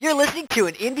You're listening to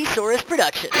an Indiesaurus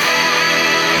production.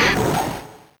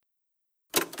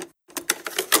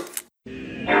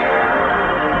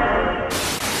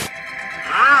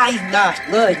 I've got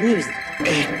good news.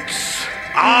 X-R-A-D.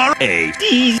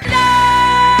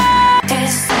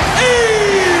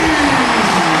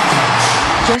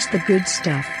 Just the good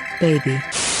stuff, baby.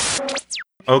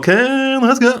 Okay,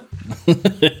 let's go.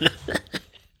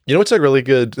 You know what's a really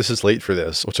good, this is late for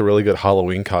this, what's a really good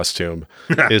Halloween costume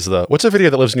is what's a video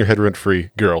that lives in your head rent-free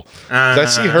girl? 'Cause I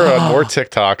see her on more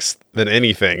TikToks than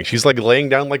anything. She's like laying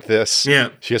down like this. Yeah.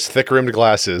 She has thick rimmed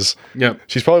glasses. Yeah.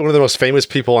 She's probably one of the most famous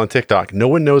people on TikTok. No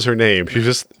one knows her name.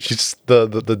 She's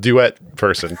the duet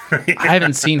person. I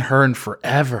haven't seen her in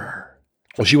forever.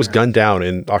 Well, she was gunned down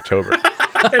in October.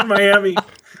 In Miami.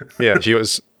 Yeah, she had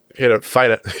a she had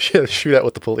a shootout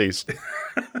with the police.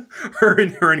 Her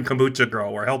and Kombucha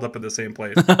Girl were held up in the same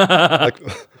place.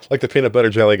 like the peanut butter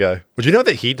jelly guy. Would you know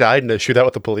that he died in a shootout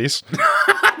with the police?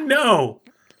 No.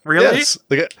 Really? Yes.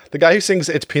 The guy who sings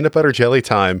 "It's Peanut Butter Jelly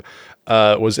Time"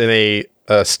 was in a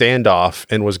standoff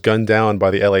and was gunned down by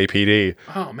the LAPD.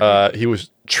 Oh man. He was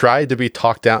tried to be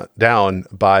talked down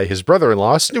by his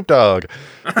brother-in-law, Snoop Dogg.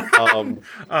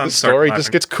 The story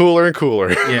just gets cooler and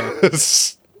cooler. Yeah.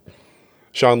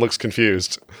 Sean looks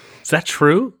confused. Is that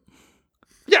true?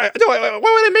 Yeah, no. Why would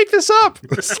I make this up?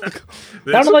 This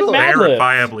Sounded like Mad Lib.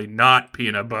 verifiably not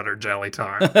peanut butter jelly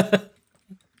time.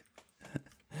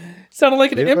 Sounded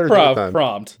like an Peanut butter jelly improv time.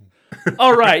 prompt.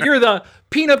 All right, you're the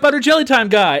peanut butter jelly time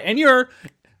guy, and you're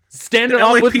standing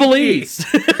off with LAPD.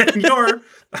 police. And you're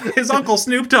his uncle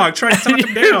Snoop Dogg trying to talk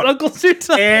him down. Uncle Snoop.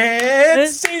 And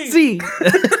see.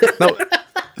 No,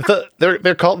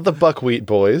 they're called the Buckwheat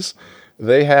Boys.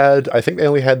 I think they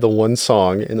only had the one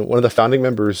song, and one of the founding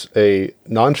members, a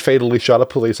non-fatally shot a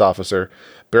police officer,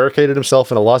 barricaded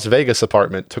himself in a Las Vegas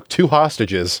apartment, took 2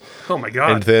 hostages. Oh my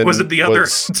god. And then was it the other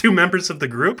 2 members of the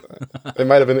group? It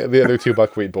might have been the other 2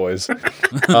 Buckwheat Boys.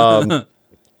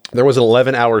 There was an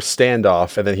 11-hour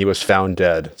standoff, and then he was found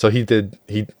dead. So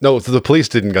the police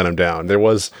didn't gun him down. There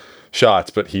was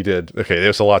shots, but he did. Okay,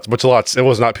 there's a lot. It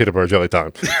was not peanut butter jelly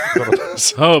time.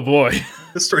 Oh boy,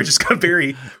 This story just got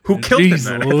very. Who killed him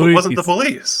then? If it wasn't the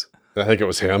police. I think it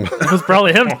was him. it was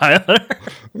probably him, Tyler.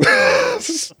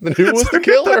 Then who was the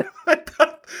killer? I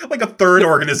thought, like a third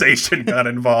organization got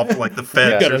involved, like the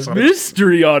feds Yeah. or Got a something.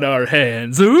 mystery on our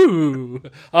hands. Ooh,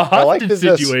 a like hostage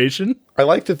that situation. I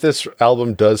like that this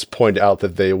album does point out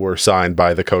that they were signed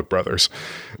by the Koch brothers.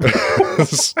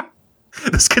 This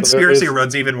conspiracy is-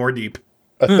 runs even more deep.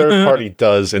 A third party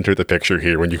does enter the picture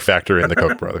here when you factor in the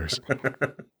Koch brothers.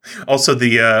 Also,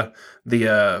 the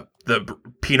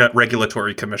Peanut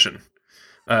Regulatory Commission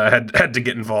had to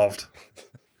get involved.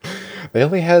 They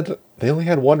only had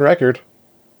one record.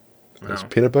 It was Wow.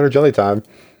 Peanut Butter Jelly Time.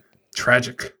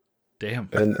 Tragic. Damn.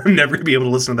 And I'm never gonna be able to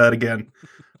listen to that again.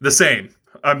 The same.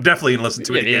 I'm definitely gonna listen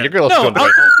to it again. you're gonna No, listen to I it.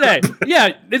 was gonna say,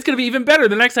 yeah, it's gonna be even better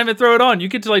the next time I throw it on. You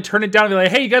get to like turn it down and be like,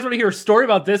 "Hey, you guys want to hear a story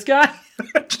about this guy?"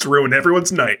 Just ruin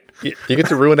everyone's night. You get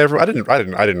to ruin everyone.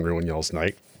 I didn't ruin y'all's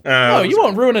night. Oh, you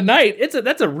won't ruin a night.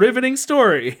 That's a riveting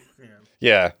story.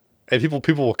 Yeah, and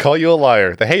people will call you a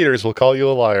liar. The haters will call you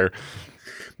a liar.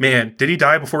 Man, did he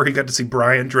die before he got to see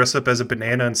Brian dress up as a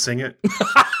banana and sing it?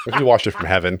 You watched it from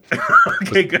heaven.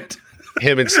 Okay, good.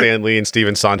 Him and Stan Lee and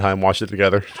Stephen Sondheim watched it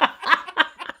together.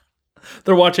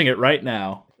 They're watching it right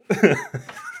now.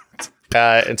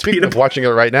 And speaking of watching it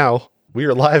right now, we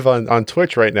are live on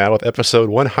Twitch right now with episode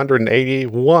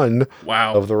 181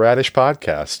 Wow. of the Radish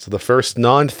Podcast, the first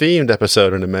non-themed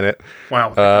episode in a minute.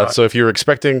 Wow. So if you're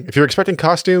expecting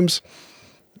costumes,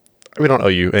 we don't owe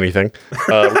you anything.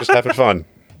 We're just having fun.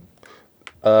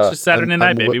 It's just Saturday night,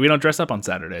 I'm baby. We don't dress up on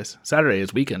Saturdays. Saturday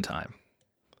is weekend time.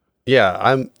 Yeah,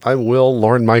 I'm Will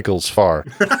Lauren Michaels Farr.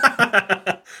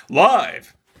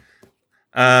 Live.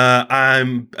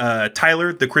 I'm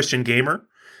Tyler, the Christian Gamer,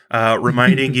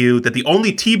 reminding you that the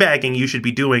only teabagging you should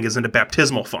be doing is in a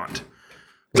baptismal font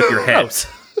with your head.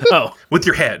 Oh. With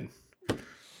your head.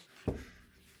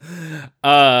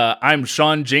 I'm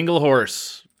Sean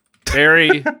Jinglehorse.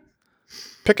 Barry.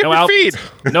 Pick up No your feet.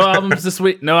 albums. No albums this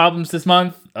week. No albums this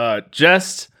month.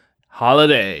 Just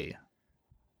holiday.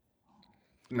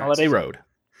 Nice. Holiday Road.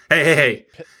 Hey.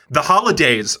 The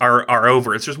holidays are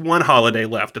over. It's just one holiday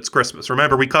left. It's Christmas.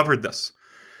 Remember, we covered this.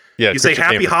 Yeah, You say Christian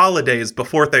happy Gamer. holidays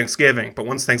before Thanksgiving, but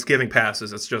once Thanksgiving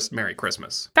passes, it's just Merry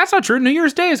Christmas. That's not true. New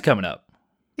Year's Day is coming up.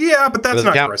 Yeah, but that's Doesn't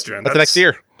not count. Christian. That's the next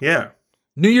year. Yeah.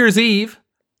 New Year's Eve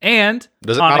and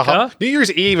Does it Hanukkah. not New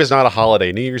Year's Eve is not a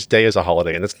holiday. New Year's Day is a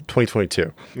holiday, and that's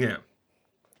 2022. Yeah.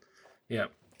 Yeah.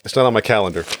 It's not on my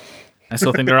calendar. I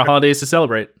still think there are holidays to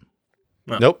celebrate.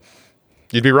 Nope.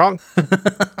 You'd be wrong.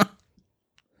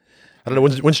 I don't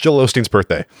know. When's Joel Osteen's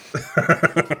birthday?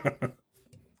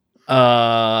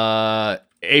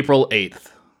 April 8th.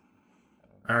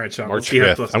 All right, Sean. March let's see how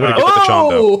 5th. close- I'm gonna get the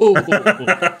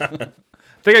Chondo.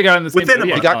 I think I got in the same Within a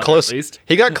yeah, month. He got at close. least.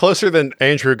 He got closer than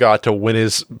Andrew got to win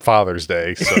his Father's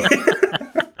Day. So,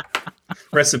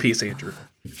 Rest in peace, Andrew.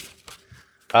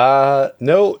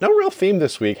 no real theme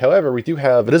this week. However, we do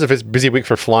have. It is a busy week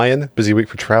for flying. Busy week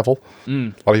for travel. A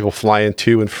lot of people flying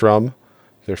to and from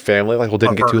their family, like we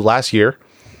didn't get to last year.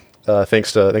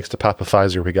 Thanks to Papa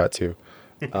Pfizer, we got to.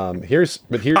 Here's Papa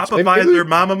maybe Pfizer,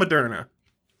 Mama Moderna,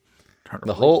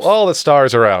 all the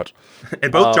stars are out.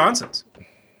 and both Johnsons.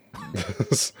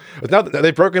 But now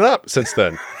they've broken up since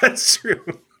then. That's true.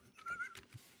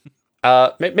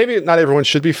 Maybe not everyone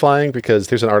should be flying because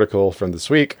there's an article from this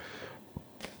week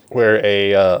where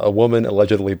a woman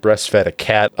allegedly breastfed a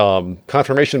cat.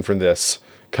 Confirmation from this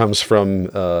comes from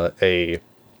a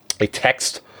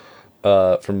text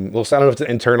from, well, I don't know if it's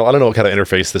internal. I don't know what kind of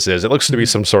interface this is. It looks to be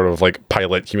some sort of like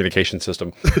pilot communication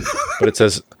system, but it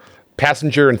says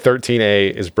passenger in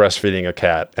 13A is breastfeeding a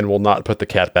cat and will not put the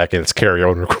cat back in its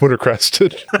carry-on when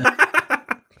requested.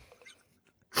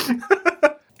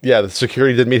 Yeah, the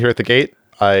security did meet her at the gate.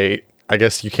 I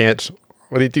guess you can't.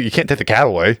 What do? You can't take the cat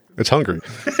away. It's hungry.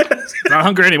 It's not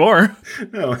hungry anymore.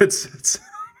 No, it's.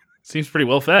 Seems pretty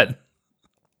well fed.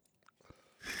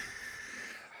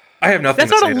 I have nothing.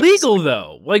 That's to not say to this. illegal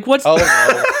though. Like what's Oh,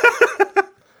 no.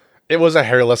 It was a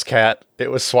hairless cat. It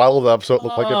was swaddled up so it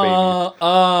looked like a baby.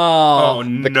 Oh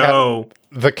no!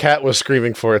 The cat was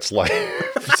screaming for its life,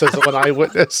 says an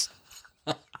eyewitness.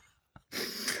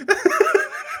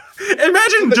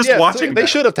 Imagine just Yeah, watching. They that.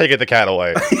 should have taken the cat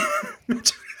away.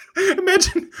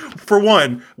 Imagine, for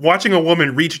one, watching a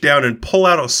woman reach down and pull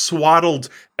out a swaddled,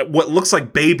 what looks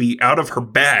like baby out of her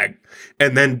bag,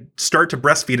 and then start to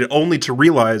breastfeed it, only to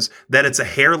realize that it's a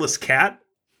hairless cat.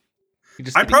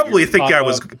 I probably think I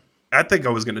was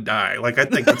going to die. Like, I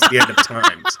think it's the end of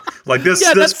times. Like,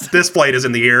 this flight is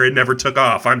in the air. It never took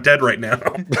off. I'm dead right now.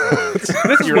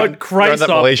 This is what Christ that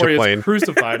saw Malaysia before he plane. was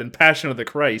crucified in Passion of the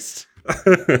Christ. It's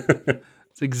the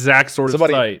exact sort of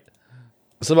sight.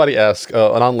 Somebody asked,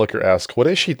 an onlooker asked, what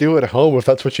does she do at home if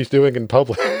that's what she's doing in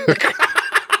public?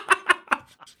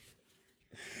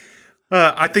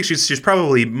 I think she's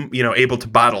probably, able to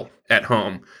bottle at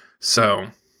home. So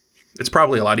it's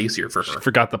probably a lot easier for her.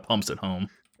 Forgot the pumps at home.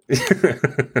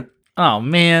 Oh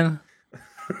man.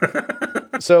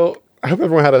 So I hope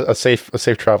everyone had a safe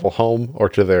travel home or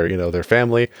to their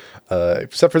family,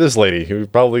 except for this lady who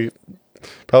probably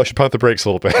should pump the brakes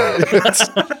a little bit.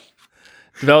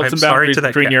 Develop I'm some sorry boundaries to that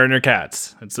between cat. you and your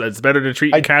cats. It's better to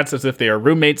treat your cats as if they are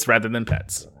roommates rather than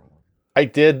pets. I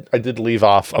did leave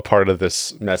off a part of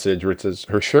this message where it says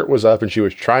her shirt was up and she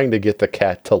was trying to get the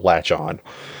cat to latch on.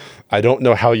 I don't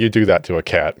know how you do that to a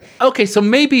cat. Okay, so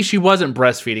maybe she wasn't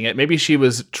breastfeeding it. Maybe she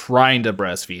was trying to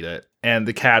breastfeed it. And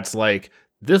the cat's like,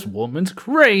 this woman's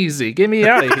crazy. Get me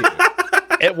out of here.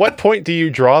 At what point do you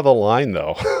draw the line,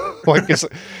 though? Like, it's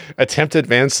attempted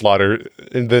manslaughter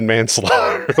and then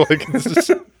manslaughter. Like, it's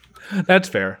just... That's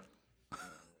fair.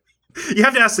 You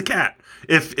have to ask the cat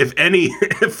if any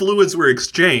fluids were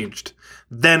exchanged.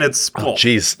 Then it's full.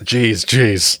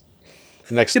 Jeez.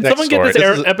 Next Can someone story. get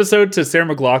this episode to Sarah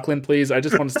McLachlan, please? I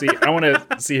just want to see. I want to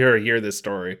see her hear this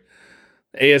story.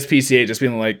 ASPCA just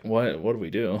being like, what do we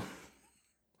do?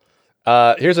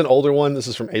 Here's an older one. This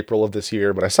is from April of this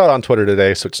year, but I saw it on Twitter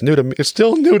today, so it's new to me. It's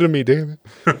still new to me, damn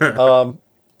it.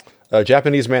 A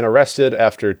Japanese man arrested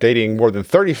after dating more than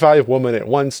 35 women at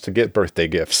once to get birthday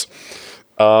gifts.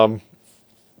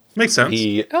 Makes sense.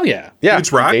 Oh yeah. Yeah,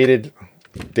 Dudes rock. dated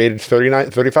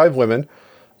 35 women.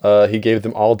 He gave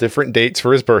them all different dates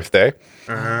for his birthday,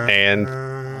 and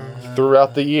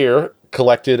throughout the year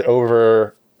collected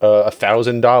over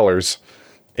 $1,000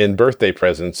 in birthday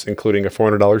presents, including a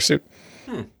 $400 suit.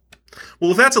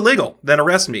 Well, if that's illegal, then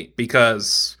arrest me,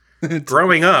 because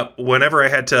growing up, whenever I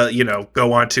had to,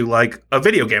 go onto like a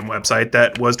video game website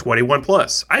that was 21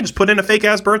 plus, I just put in a fake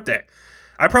ass birthday.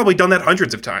 I've probably done that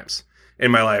hundreds of times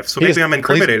in my life. So maybe I'm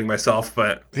incriminating myself,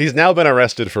 but He's now been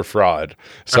arrested for fraud.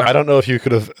 So I don't know if you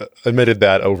could have admitted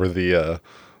that over the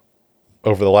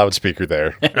loudspeaker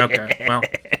there. okay. Well,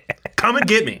 come and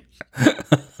get me. Is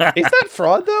that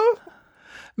fraud though?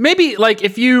 Maybe like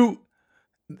if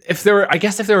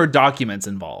there were documents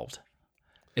involved.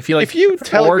 If you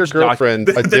Tell your forged girlfriend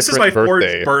a This is my different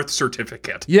birthday. forged birth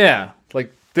certificate. Yeah,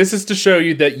 like this is to show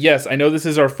you that yes, I know this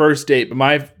is our first date, but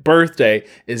my birthday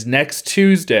is next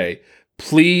Tuesday.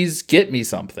 Please get me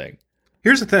something.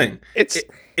 Here's the thing.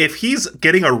 If he's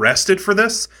getting arrested for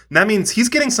this, that means he's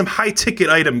getting some high ticket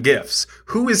item gifts.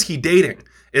 Who is he dating?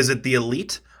 Is it the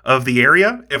elite? of the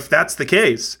area. If that's the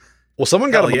case, Well,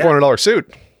 someone got Hell him a yeah. $400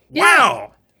 suit.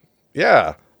 wow.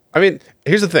 Yeah. I mean,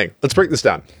 here's the thing. Let's break this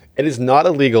down. It is not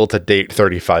illegal to date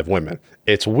 35 women.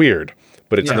 It's weird,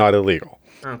 but it's Yeah. not illegal.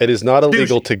 It is not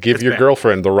illegal to give It's your bad.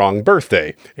 girlfriend the wrong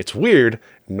birthday. It's weird,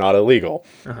 not illegal.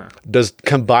 Does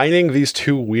combining these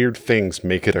two weird things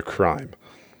make it a crime?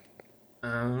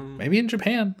 Maybe in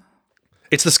Japan.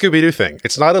 It's the Scooby-Doo thing.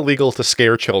 It's not illegal to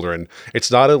scare children. It's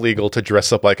not illegal to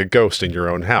dress up like a ghost in your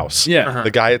own house. Yeah.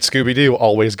 The guy at Scooby-Doo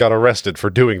always got arrested for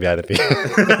doing that at the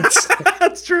end.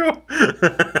 That's true.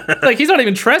 Like, he's not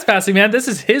even trespassing, man. This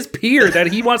is his pier that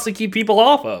he wants to keep people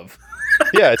off of.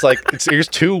 Yeah, it's like here's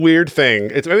two weird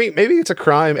things. It's maybe it's a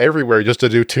crime everywhere just to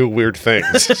do two weird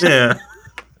things. Yeah.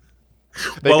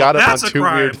 They Well, got him on that's a two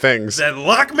crime. weird things. Then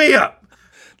lock me up.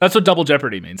 That's what double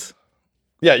jeopardy means.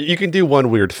 Yeah, you can do one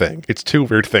weird thing. It's two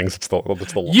weird things. It's the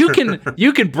law. You can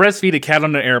breastfeed a cat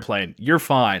on an airplane. You're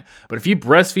fine. But if you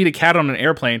breastfeed a cat on an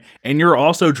airplane and you're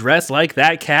also dressed like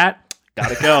that cat,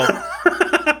 gotta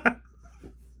go.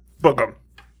 Book 'em.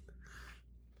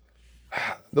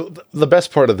 The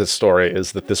best part of this story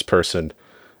is that this person,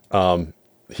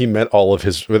 he met all of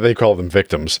his. They call them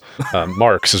victims.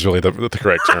 Marks is really the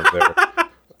correct term there.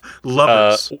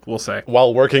 Lovers, we'll say.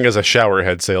 While working as a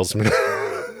showerhead salesman,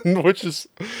 which is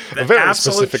a very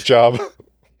absolute specific job.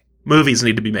 Movies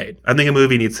need to be made. I think a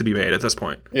movie needs to be made at this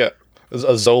point. Yeah,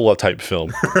 a Zola type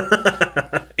film.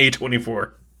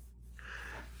 A24.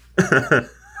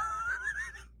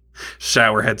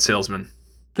 Showerhead salesman.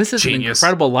 This is an Genius.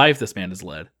 incredible life this man has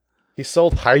led. He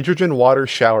sold hydrogen water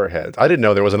shower heads. I didn't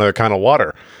know there was another kind of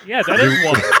water. Yeah, that is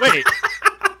one. Wait.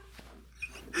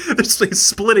 It's like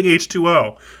splitting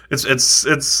H2O.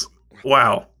 It's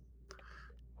wow.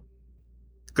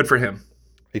 Good for him.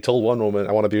 He told one woman,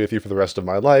 "I want to be with you for the rest of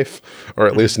my life, or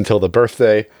at least until the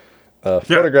birthday."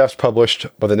 Photographs published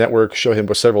by the network show him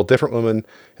with several different women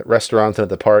at restaurants and at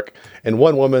the park. And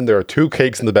one woman, there are two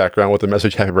cakes in the background with the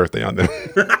message "Happy Birthday" on them.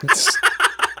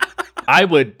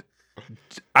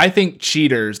 I think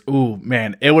Cheaters, ooh,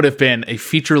 man, it would have been a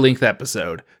feature-length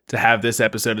episode to have this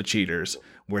episode of Cheaters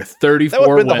where 34 That would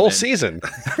have been women, the whole season.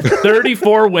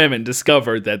 34 women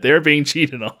discovered that they're being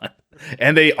cheated on.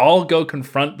 And they all go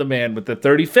confront the man with the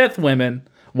 35th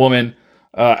woman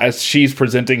as she's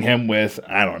presenting him with,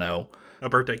 I don't know, A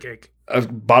birthday cake. a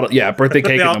bottle, birthday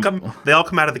cake. They all and they all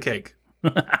come out of the cake.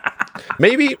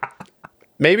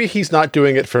 Maybe he's not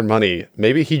doing it for money.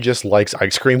 Maybe he just likes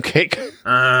ice cream cake.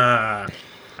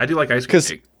 I do like ice cream 'Cause-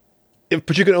 cake.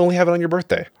 But you can only have it on your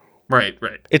birthday. Right.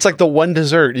 It's like the one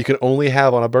dessert you can only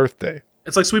have on a birthday.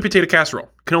 It's like sweet potato casserole.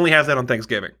 Can only have that on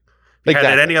Thanksgiving. If you had it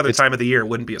Exactly. any other It's- time of the year, it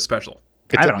wouldn't be a special.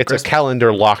 It's, I have it a, on it's a Christmas.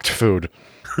 calendar locked food.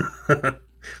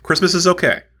 Christmas is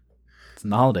okay. It's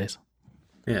in the holidays.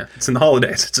 Yeah, it's in the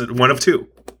holidays. It's one of two.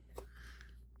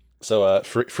 So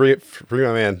free my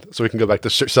man, so we can go back to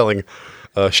selling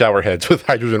shower heads with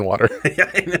hydrogen water.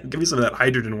 Give me some of that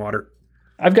hydrogen water.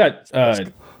 I've got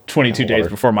 22 days water.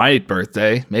 before my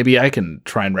birthday. Maybe I can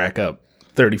try and rack up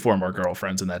 34 more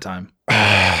girlfriends in that time.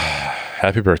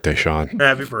 Happy birthday, Sean.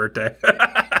 Happy birthday.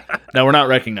 No, we're not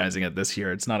recognizing it this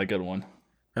year. It's not a good one.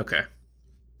 Okay.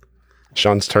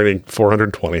 Sean's turning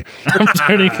 420. I'm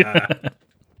turning.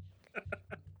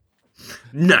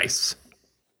 Nice.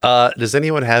 Does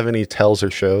anyone have any tells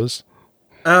or shows?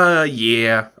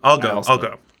 Yeah. I'll go.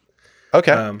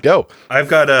 Okay, go. I've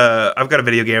got a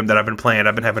video game that I've been playing.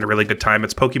 I've been having a really good time.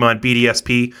 It's Pokemon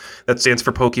BDSP. That stands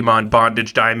for Pokemon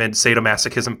Bondage Diamond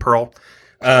Sadomasochism Pearl.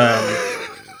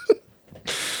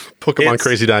 Pokemon It's-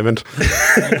 Crazy Diamond.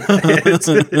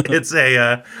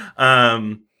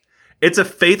 It's a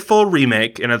faithful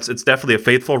remake, and it's definitely a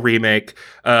faithful remake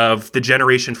of the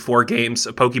Generation 4 games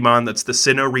of Pokemon. That's the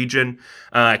Sinnoh region.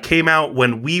 Came out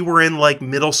when we were in like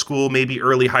middle school, maybe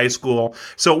early high school.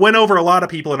 So it went over a lot of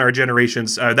people in our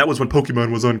generations. That was when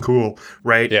Pokemon was uncool,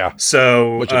 right? Yeah.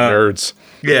 So Bunch of nerds.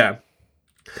 yeah.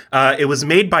 It was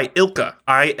made by Ilka,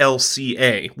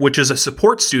 ILCA, which is a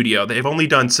support studio. They've only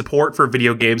done support for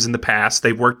video games in the past.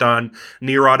 They've worked on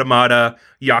Nier Automata,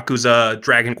 Yakuza,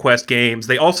 Dragon Quest games.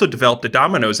 They also developed a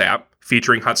Dominoes app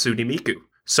featuring Hatsune Miku.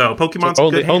 So Pokemon's in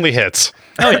good hands. Only hits.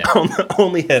 Oh, yeah.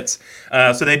 Only hits.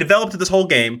 So they developed this whole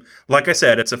game. Like I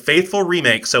said, it's a faithful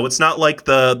remake, so it's not like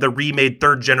the remade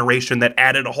third generation that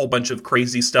added a whole bunch of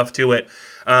crazy stuff to it.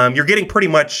 You're getting pretty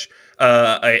much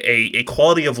a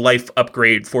quality of life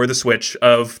upgrade for the Switch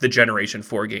of the Generation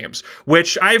 4 games,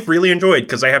 which I've really enjoyed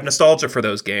because I have nostalgia for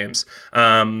those games.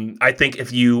 I think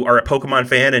if you are a Pokemon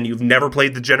fan and you've never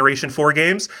played the Generation 4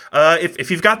 games, if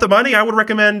you've got the money, I would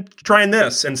recommend trying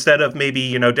this instead of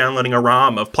maybe, downloading a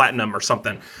ROM of Platinum or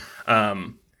something.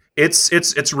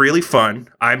 It's really fun.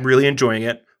 I'm really enjoying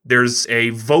it. there's a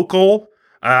vocal,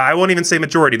 I won't even say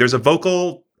majority, there's a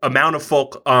vocal amount of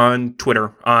folk on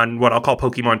Twitter, on what I'll call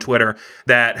Pokemon Twitter,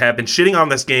 that have been shitting on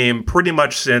this game pretty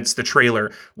much since the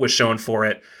trailer was shown for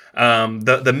it.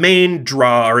 The main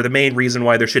draw, or the main reason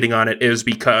why they're shitting on it, is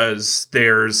because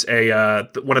there's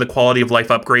one of the quality of life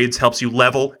upgrades helps you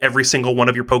level every single one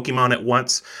of your Pokemon at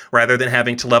once, rather than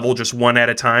having to level just one at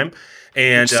a time.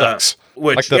 And Sucks.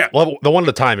 Which the one at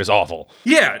a time is awful.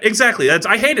 Yeah, exactly.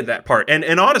 I hated that part.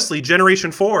 And honestly,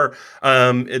 Generation 4,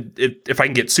 if I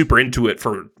can get super into it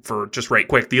for just right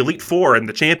quick, the Elite Four and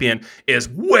the Champion is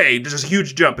there's a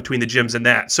huge jump between the gyms and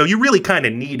that. So you really kind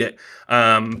of need it.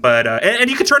 And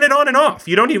you can turn it on and off.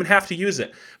 You don't even have to use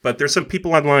it. But there's some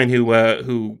people online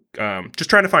who just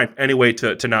trying to find any way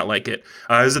to not like it.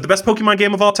 Is it the best Pokemon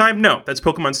game of all time? No, that's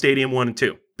Pokemon Stadium 1 and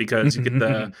 2, because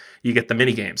you get the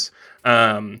mini games.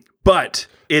 But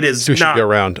it is Sushi not go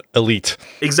around Elite.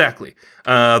 Exactly.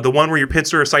 The one where you're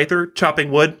Pinsir or Scyther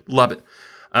chopping wood, love it.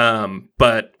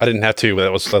 But I didn't have to,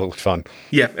 but that looked fun.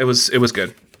 yeah, it was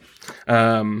good.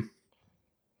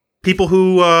 People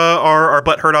who are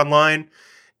butthurt online,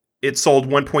 it sold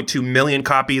 1.2 million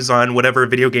copies on whatever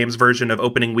video games version of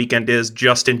opening weekend is,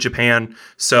 just in Japan.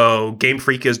 So Game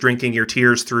Freak is drinking your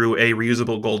tears through a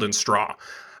reusable golden straw.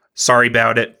 Sorry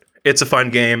about it. It's a fun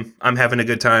game. I'm having a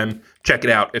good time. Check it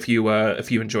out if you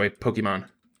enjoy Pokemon.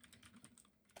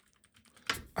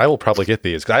 I will probably get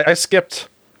these. I skipped.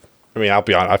 I mean, I'll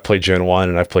be honest. I've played Gen 1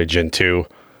 and I've played Gen 2.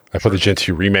 I played the Gen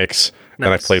 2 remakes and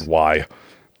I've played Y.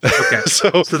 Okay.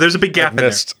 so there's a big gap in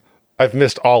there. I've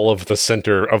missed all of the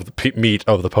center of the meat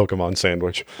of the Pokemon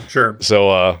sandwich. Sure.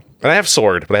 So, and I have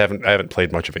Sword, but I haven't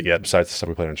played much of it yet, besides the stuff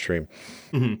we played on stream.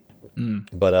 Mm-hmm.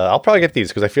 But I'll probably get these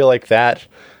because I feel like that.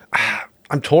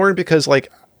 I'm torn because I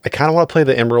kind of want to play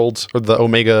the Emeralds or the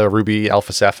Omega Ruby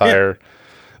Alpha Sapphire,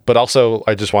 but also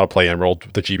I just want to play Emerald,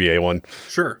 the GBA one.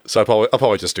 Sure. So I'll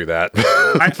probably just do that.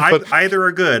 Either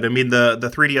are good. I mean, the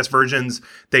 3DS versions,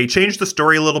 they changed the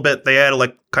story a little bit. They add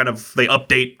they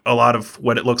update a lot of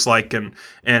what it looks like and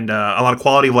a lot of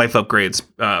quality of life upgrades.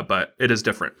 But it is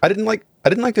different. I didn't like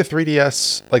the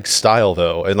 3DS style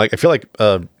though, and I feel like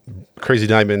Crazy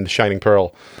Diamond, Shining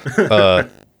Pearl.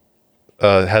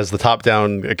 Has the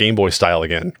top-down Game Boy style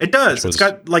again. It does. It's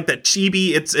got that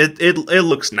chibi. It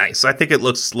looks nice. I think it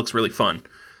looks really fun.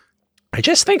 I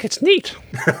just think it's neat.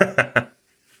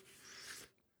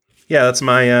 Yeah, that's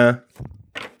my.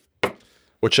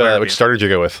 Which starter did you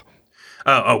go with?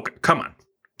 Oh, come on,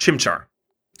 Chimchar.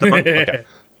 Okay.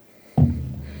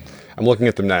 I'm looking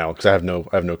at them now because I have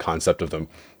no concept of them.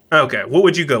 Okay, what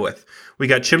would you go with? We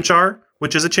got Chimchar,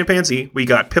 which is a chimpanzee. We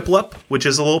got Piplup, which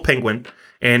is a little penguin.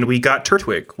 And we got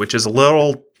Turtwig, which is a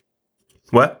little...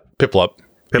 What? Piplup.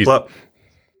 Nice.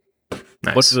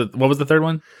 What was the third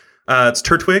one? It's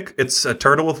Turtwig. It's a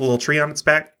turtle with a little tree on its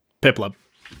back. Piplup,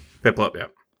 yeah.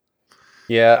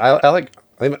 Yeah, I like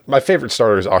my favorite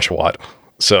starter is Oshawott.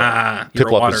 So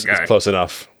Piplup is close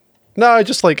enough. No, I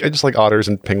just like otters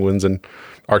and penguins and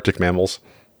Arctic mammals.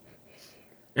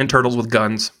 And turtles with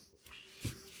guns.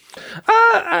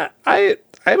 I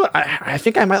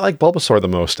think I might like Bulbasaur the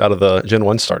most out of the Gen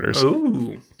 1 starters.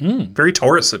 Ooh. Very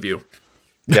Taurus of you.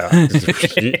 Yeah.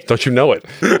 Don't you know it?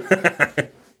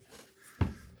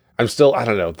 I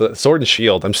don't know. The Sword and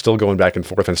Shield, I'm still going back and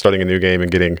forth and starting a new game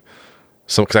and getting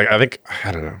some, because I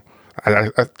don't know.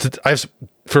 I've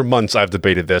for months I've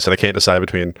debated this and I can't decide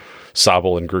between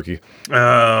Sobble and Grookey.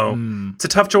 Oh. It's a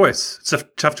tough choice.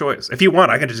 If you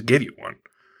want, I can just give you one.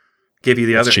 Give you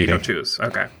the other cheating. You don't choose.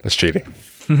 Okay. That's cheating.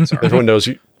 Everyone knows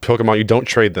Pokemon, you don't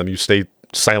trade them. You stay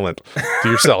silent to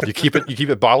yourself. You keep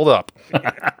it bottled up.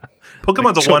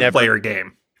 Pokemon's a one-player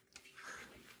game.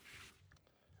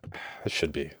 It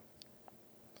should be.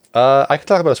 I can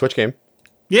talk about a Switch game.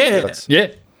 Yeah.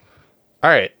 All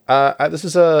right. This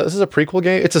is a prequel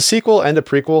game. It's a sequel and a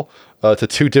prequel to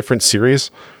two different series,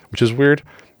 which is weird.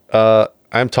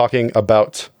 I'm talking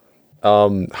about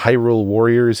Hyrule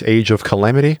Warriors: Age of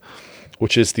Calamity,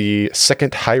 which is the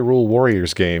second Hyrule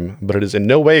Warriors game, but it is in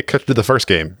no way connected to the first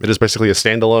game. It is basically a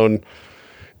standalone,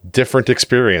 different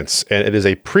experience, and it is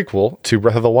a prequel to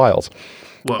Breath of the Wild.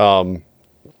 Whoa.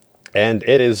 And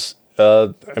it is,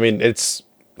 it's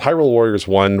Hyrule Warriors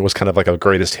 1 was kind of like a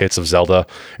greatest hits of Zelda.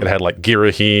 It had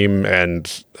Girahim and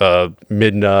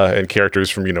Midna and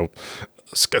characters from,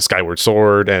 Skyward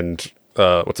Sword and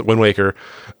Wind Waker.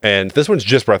 And this one's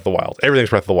just Breath of the Wild. Everything's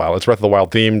Breath of the Wild. It's Breath of the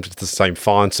Wild themed. It's the same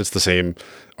fonts. It's the same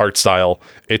art style.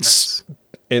 It's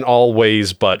in all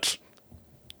ways but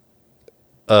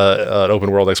an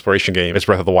open world exploration game. It's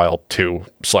Breath of the Wild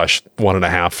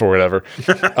 2/1.5 or whatever.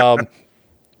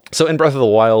 So in Breath of the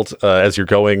Wild, as you're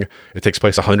going, it takes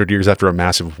place 100 years after a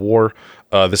massive war.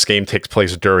 This game takes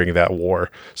place during that war.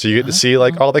 So you get to see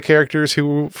like all the characters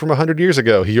who from 100 years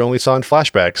ago who you only saw in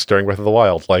flashbacks during Breath of the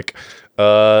Wild, like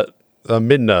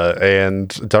Midna and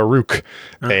Daruk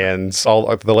and all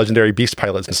of the legendary beast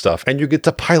pilots and stuff. And you get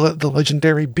to pilot the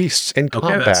legendary beasts in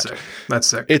combat. That's sick. That's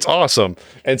sick. It's awesome.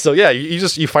 And so, yeah,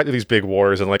 you fight these big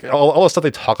wars and like all the stuff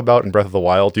they talk about in Breath of the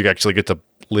Wild, you actually get to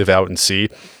live out and see.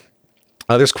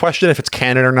 There's question if it's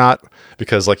canon or not,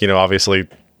 because like, obviously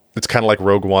it's kind of like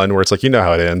Rogue One where it's like,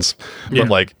 how it ends, but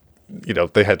like,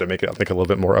 they had to make it, I think, a little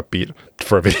bit more upbeat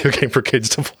for a video game for kids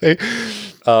to play.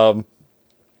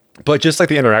 But just like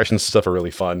the interactions and stuff are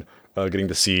really fun, getting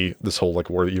to see this whole like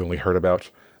war that you only heard about.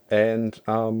 And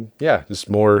just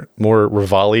more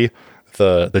Rivali,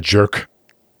 the jerk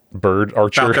bird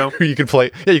archer who you can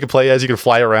play. Yeah, you can play as. You can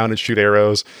fly around and shoot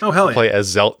arrows. Oh hell yeah!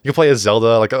 You can play as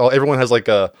Zelda. Like everyone has like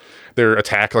their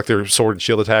attack, like their sword and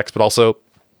shield attacks, but also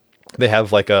they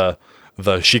have like the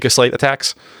Sheikah Slate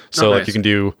attacks. So like you can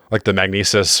do like the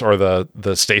Magnesis or the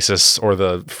Stasis or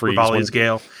the Freeze. Rivali's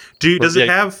Gale. Does it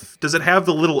have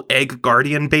the little egg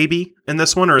guardian baby in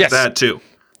this one, or is that too?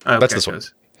 Okay, that's this one.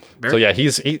 So yeah, he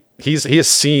has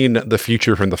seen the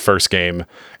future from the first game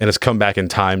and has come back in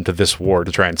time to this war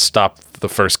to try and stop the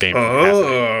first game from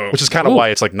happening, which is kind of why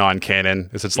it's like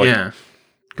non-canon. It's like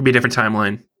could be a different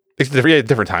timeline. It's a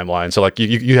different timeline. So like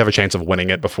you have a chance of winning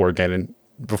it before Breath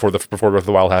of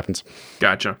the Wild happens.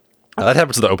 Gotcha. That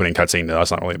happens in the opening cutscene though.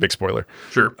 That's not really a big spoiler.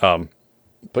 Sure.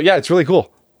 But yeah, it's really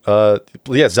cool.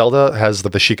 Zelda has the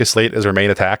Sheikah Slate as her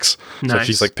main attacks. Nice. So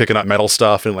she's like picking up metal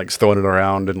stuff and like throwing it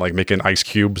around and like making ice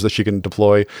cubes that she can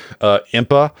deploy.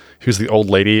 Impa, who's the old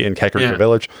lady in Kakariko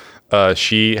Village,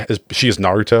 she is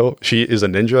Naruto. She is a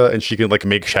ninja and she can like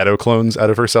make shadow clones out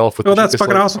of herself. With that's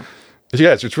fucking awesome.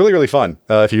 Yeah, it's really, really fun.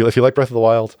 If you like Breath of the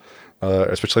Wild,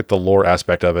 especially like the lore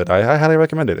aspect of it, I highly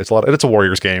recommend it. It's a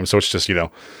Warriors game, so it's just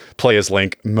play as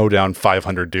Link, mow down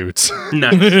 500 dudes,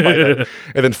 nice. and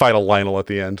then fight a Lionel at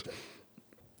the end.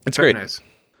 It's great. Nice.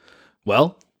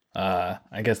 Well,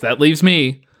 I guess that leaves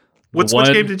me. Which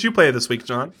game did you play this week,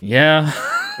 John? Yeah,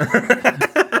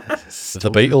 the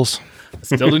Beatles.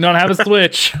 Still do not have a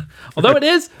Switch, although it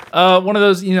is one of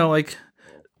those like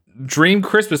dream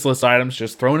Christmas list items.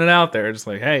 Just throwing it out there, just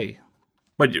like, hey.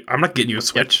 But I'm not getting you a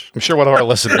Switch. I'm sure one of our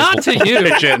listeners not to you.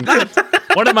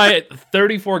 One of my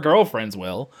 34 girlfriends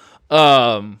will.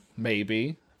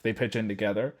 Maybe if they pitch in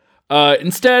together.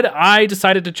 Instead, I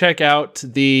decided to check out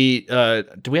the.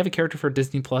 Do we have a character for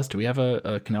Disney Plus? Do we have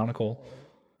a canonical?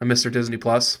 A Mr. Disney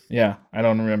Plus? Yeah, I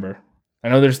don't remember. I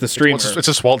know there's the streamer. It's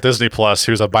just Walt Disney Plus,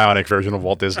 who's a bionic version of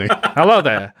Walt Disney. Hello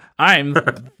there. I'm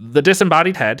the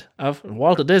disembodied head of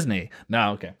Walt Disney.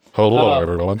 No, okay. Hello,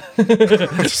 everyone.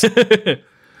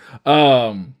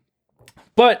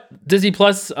 But Disney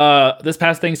Plus, this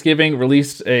past Thanksgiving,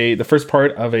 released the first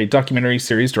part of a documentary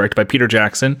series directed by Peter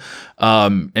Jackson,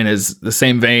 and is the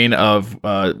same vein of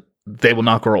They Will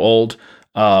Not Grow Old.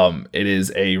 It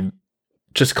is a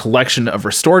just collection of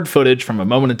restored footage from a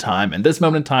moment in time, and this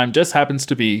moment in time just happens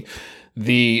to be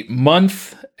the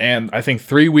month and I think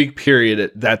 3-week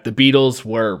period that the Beatles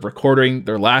were recording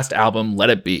their last album, Let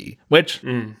It Be, which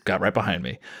got right behind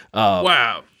me.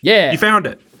 Wow. Yeah. You found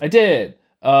it. I did.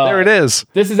 There it is.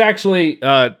 This is actually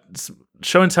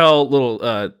show and tell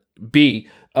little B.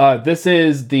 This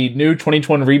is the new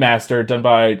 2020 remaster done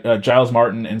by Giles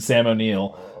Martin and Sam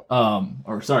O'Neill.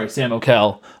 Sam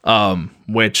O'Kell,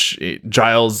 which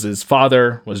Giles'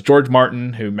 father was George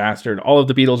Martin, who mastered all of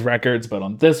the Beatles records, but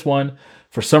on this one,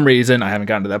 for some reason, I haven't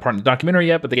gotten to that part in the documentary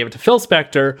yet, but they gave it to Phil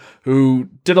Spector, who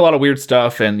did a lot of weird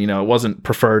stuff, and, it wasn't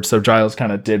preferred, so Giles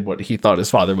kind of did what he thought his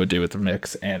father would do with the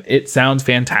mix, and it sounds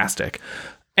fantastic.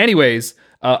 Anyways,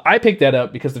 I picked that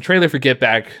up because the trailer for Get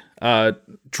Back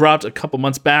dropped a couple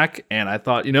months back, and I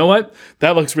thought, you know what?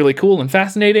 That looks really cool and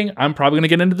fascinating. I'm probably going to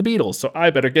get into the Beatles, so I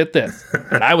better get this.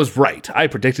 And I was right. I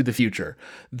predicted the future.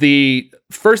 The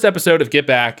first episode of Get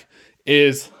Back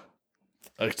is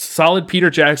a solid Peter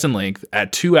Jackson length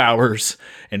at 2 hours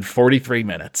and 43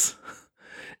 minutes.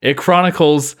 It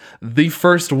chronicles the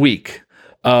first week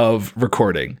of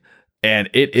recording.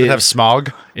 And it Does it have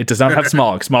smog? It does not have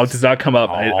smog. Smog does not come up,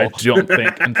 I don't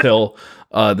think, until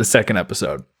the second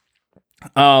episode.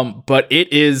 But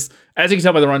it is, as you can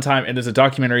tell by the runtime, it is a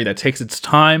documentary that takes its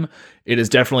time. It is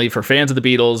definitely for fans of the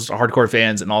Beatles, hardcore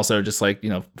fans, and also just like,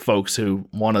 folks who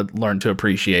want to learn to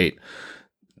appreciate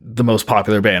the most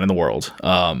popular band in the world.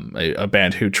 A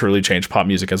band who truly changed pop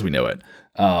music as we know it.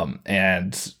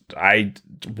 And I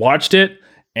watched it,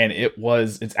 and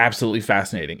it's absolutely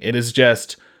fascinating. It is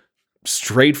just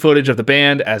straight footage of the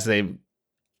band as they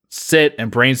sit and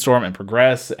brainstorm and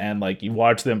progress, and like you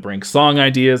watch them bring song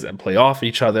ideas and play off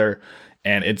each other.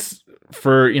 And it's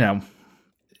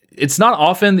it's not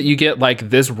often that you get like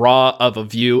this raw of a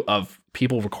view of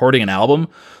people recording an album,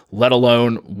 let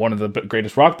alone one of the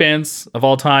greatest rock bands of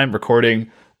all time recording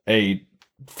a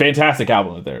fantastic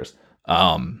album of theirs.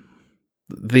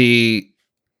 The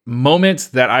moment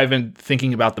that I've been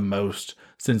thinking about the most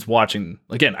since watching,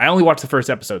 again, I only watched the first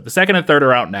episode. The second and third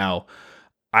are out now.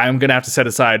 I'm going to have to set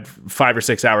aside 5 or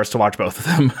 6 hours to watch both of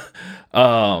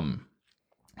them.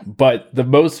 But the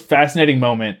most fascinating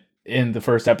moment in the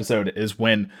first episode is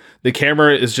when the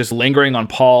camera is just lingering on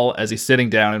Paul as he's sitting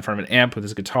down in front of an amp with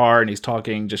his guitar, and he's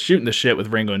talking, just shooting the shit with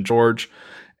Ringo and George.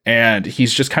 And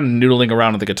he's just kind of noodling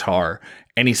around with the guitar,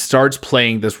 and he starts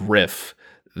playing this riff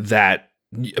that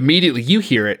immediately you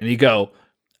hear it and you go,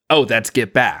 oh, that's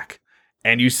Get Back.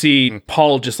 And you see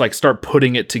Paul just like start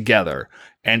putting it together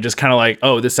and just kind of like,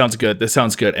 oh, this sounds good. This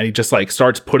sounds good. And he just like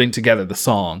starts putting together the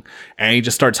song, and he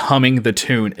just starts humming the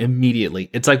tune immediately.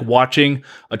 It's like watching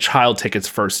a child take its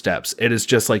first steps. It is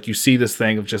just like, you see this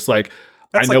thing of just like,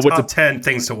 That's I know like what top 10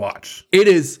 things to watch. It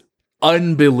is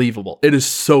unbelievable. It is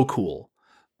so cool.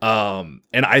 And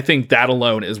I think that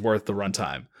alone is worth the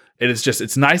runtime. It is just,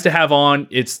 it's nice to have on.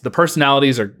 It's the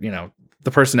personalities are,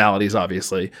 the personalities,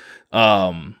 obviously.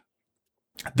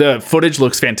 The footage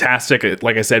looks fantastic.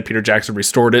 Like I said, Peter Jackson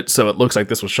restored it, so it looks like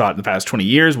this was shot in the past 20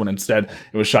 years, when instead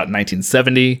it was shot in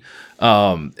 1970.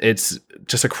 It's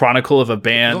just a chronicle of a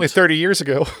band. Only 30 years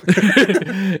ago.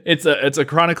 It's a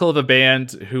chronicle of a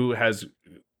band who has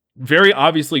very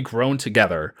obviously grown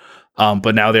together,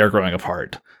 but now they are growing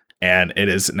apart. And it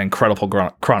is an incredible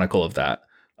chronicle of that.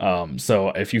 So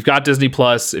if you've got Disney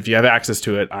Plus, if you have access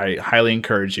to it, I highly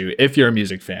encourage you, if you're a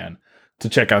music fan, to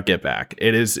check out Get Back.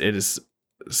 It is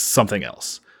something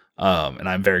else. And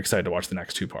I'm very excited to watch the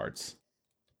next 2 parts.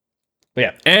 But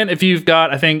yeah, and if you've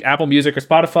got, I think, Apple Music or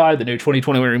Spotify, the new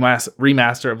 2021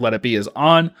 remaster of Let It Be is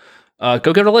on.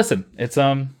 Go give it a listen. It's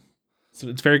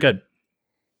very good.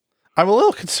 I'm a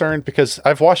little concerned because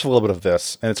I've watched a little bit of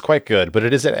this and it's quite good, but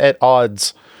it is at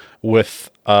odds with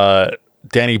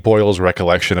Danny Boyle's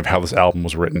recollection of how this album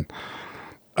was written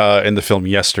in the film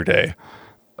Yesterday.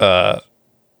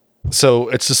 So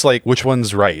it's just like, which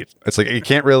one's right? It's like you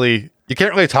can't really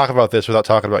talk about this without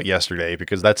talking about Yesterday,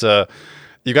 because that's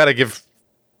you got to give,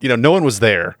 no one was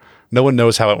there, no one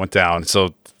knows how it went down,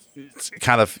 so it's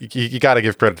kind of you got to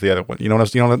give credit to the other one. You know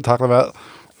what I'm talking about?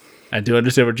 I do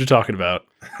understand what you're talking about.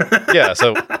 Yeah,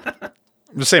 so I'm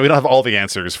just saying we don't have all the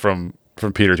answers from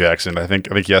Peter Jackson. I think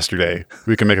Yesterday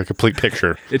we can make a complete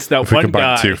picture. It's that one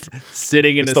guy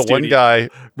sitting in a studio, one guy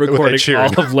recording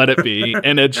all of Let It Be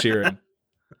and Ed Sheeran.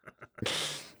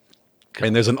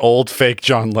 And there's an old fake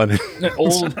John Lennon.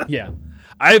 Yeah.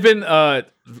 I've been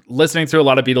listening through a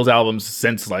lot of Beatles albums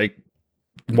since like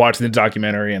watching the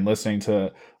documentary and listening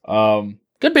to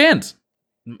good bands.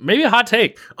 Maybe a hot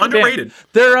take. Underrated.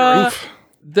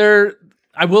 They're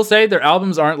I will say their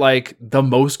albums aren't like the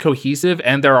most cohesive,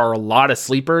 and there are a lot of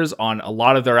sleepers on a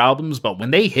lot of their albums, but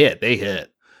when they hit, they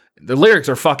hit. The lyrics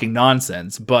are fucking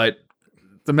nonsense, but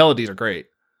the melodies are great.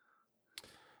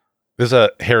 There's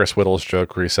a Harris Whittles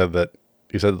joke where he said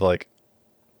like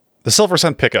the Silver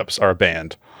Sun Pickups are a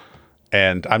band,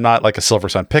 and I'm not like a Silver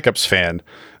Sun Pickups fan,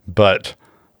 but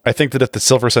I think that if the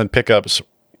Silver Sun Pickups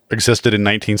existed in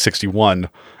 1961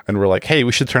 and we're like, hey,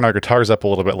 we should turn our guitars up a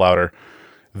little bit louder,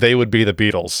 they would be the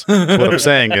Beatles. What I'm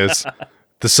saying is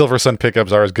the Silver Sun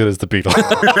Pickups are as good as the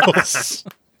Beatles.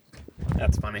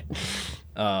 That's funny.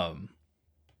 Yeah,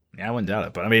 I wouldn't doubt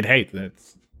it, but I mean, hey,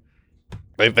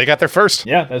 they got there first.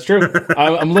 Yeah, that's true.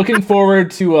 I'm looking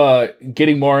forward to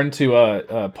getting more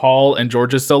into Paul and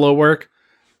George's solo work.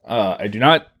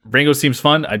 Ringo seems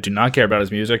fun. I do not care about his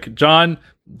music. John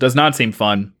does not seem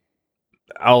fun.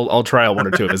 I'll try out 1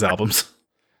 or 2 of his albums.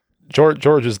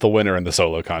 George is the winner in the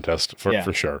solo contest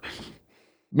for sure.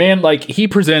 Man, like he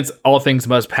presents All Things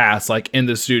Must Pass like in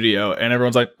the studio, and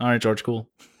everyone's like, "All right, George, cool."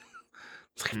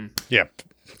 Yeah.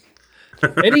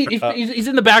 And he's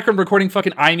in the background recording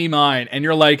fucking "I Me Mine," and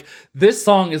you're like, "This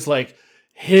song is like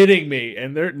hitting me,"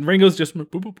 and Ringo's just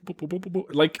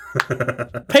like,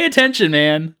 "Pay attention,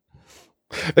 man."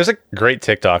 There's a great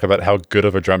TikTok about how good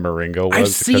of a drummer Ringo was. I've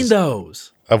seen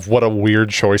those. Of what a weird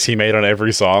choice he made on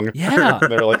every song. Yeah.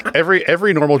 They're like,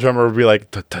 every normal drummer would be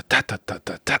like, da, da, da, da, da,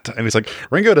 da, da, da. And he's like,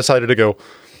 Ringo decided to go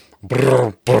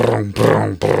brum, brum,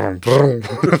 brum, brum, brum,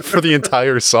 for the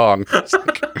entire song.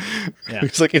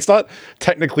 It's like, it's not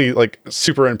technically like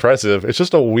super impressive. It's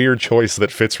just a weird choice that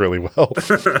fits really well.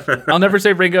 I'll never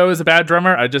say Ringo is a bad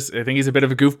drummer. I think he's a bit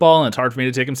of a goofball, and it's hard for me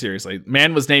to take him seriously.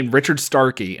 Man was named Richard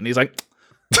Starkey, and he's like,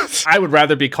 I would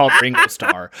rather be called Ringo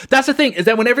Starr. That's the thing, is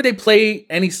that whenever they play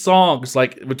any songs,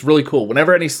 like, it's really cool.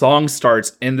 Whenever any song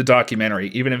starts in the documentary,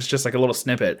 even if it's just like a little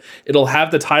snippet, it'll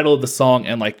have the title of the song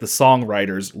and like the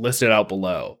songwriters listed out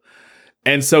below.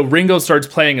 And so Ringo starts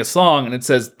playing a song and it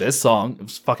says, this song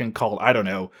is fucking called, I don't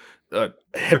know,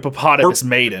 Hippopotamus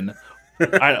Maiden,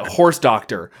 Horse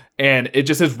Doctor. And it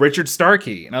just says Richard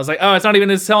Starkey. And I was like, oh, it's not even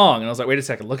his song. And I was like, wait a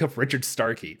second, look up Richard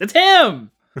Starkey. That's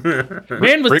him!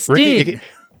 Man with Sting.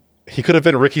 He could have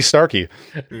been Ricky Starkey.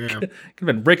 Yeah. Could have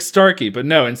been Rick Starkey, but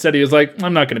no, instead he was like,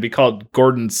 I'm not going to be called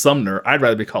Gordon Sumner. I'd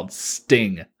rather be called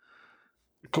Sting.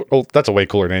 Well, that's a way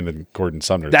cooler name than Gordon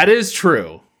Sumner. That is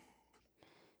true.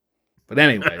 But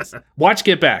anyways, watch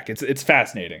Get Back. It's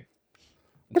fascinating.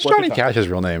 What's Johnny Cash's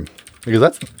real name? Because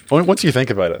that's, once you think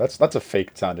about it, that's a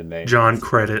fake sounding name. John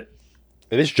Credit.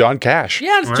 It is John Cash.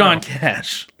 Yeah, it's Wow. John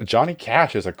Cash. Johnny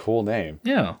Cash is a cool name.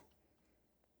 Yeah.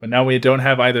 But now we don't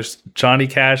have either Johnny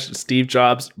Cash, Steve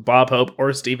Jobs, Bob Hope,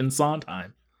 or Stephen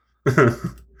Sondheim.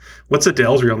 What's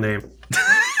Adele's real name?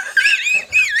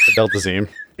 Adele Dazeem.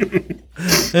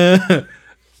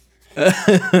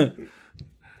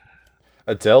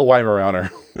 Adele Weimaraner.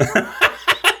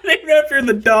 Named after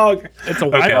the dog. It's a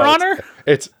Weimaraner?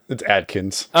 It's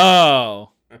Adkins. Oh.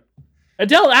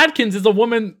 Adele Adkins is a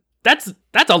woman. That's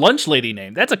a lunch lady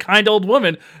name. That's a kind old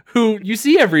woman who you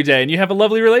see every day and you have a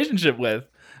lovely relationship with.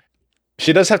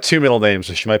 She does have two middle names,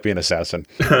 so she might be an assassin.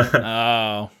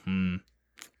 Oh.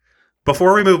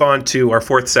 Before we move on to our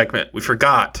fourth segment, we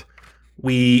forgot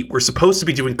we were supposed to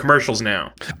be doing commercials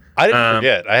now. I didn't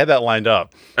forget. I had that lined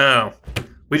up. Oh,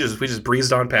 we just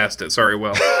breezed on past it. Sorry,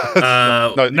 Will.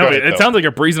 No, No, it sounds like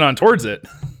you're breezing on towards it.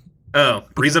 Oh,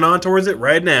 breezing on towards it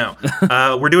right now.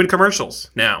 We're doing commercials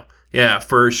now. Yeah,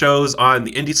 for shows on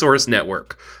the Indiesaurus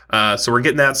network. So we're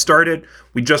getting that started.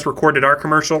 We just recorded our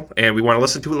commercial, and we want to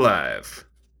listen to it live.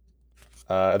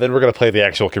 Then we're going to play the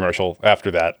actual commercial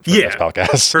after that. For Yeah. Best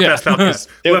Podcast. For Best Falcons.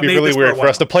 It would be really weird for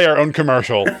us to play our own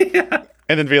commercial and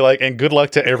then be like, and good luck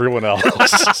to everyone else.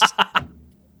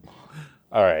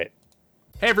 All right.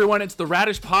 Hey everyone, it's the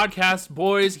Radish Podcast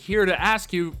Boys here to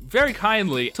ask you very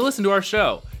kindly to listen to our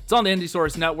show. It's on the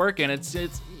Indiesaurus Network, and it's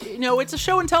a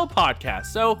show and tell podcast.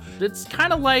 So it's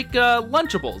kind of like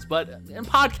Lunchables, but in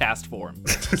podcast form.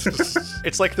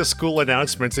 It's like the school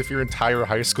announcements if your entire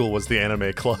high school was the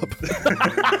anime club.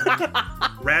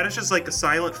 Radish is like a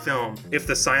silent film if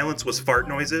the silence was fart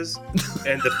noises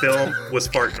and the film was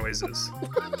fart noises.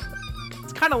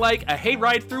 It's kind of like a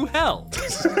hayride through hell.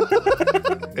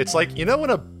 It's like, you know when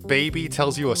a baby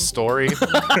tells you a story?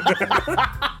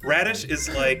 Radish is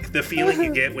like the feeling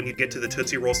you get when you get to the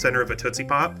Tootsie Roll center of a Tootsie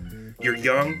Pop. You're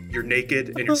young, you're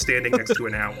naked, and you're standing next to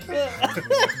an owl.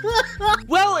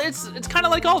 Well, it's kind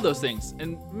of like all those things,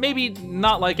 and maybe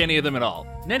not like any of them at all.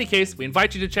 In any case, we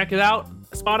invite you to check it out.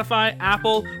 Spotify,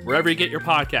 Apple, wherever you get your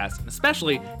podcasts, and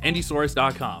especially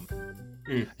Indiesaurus.com.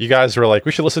 You guys were like,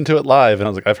 we should listen to it live. And I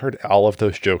was like, I've heard all of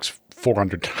those jokes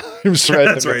 400 times.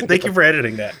 That's right. Thank you for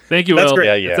editing that. Thank you, That's Will.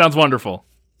 great. Yeah. It sounds wonderful.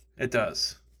 It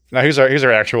does. Now here's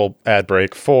our actual ad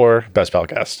break for Best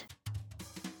Podcast.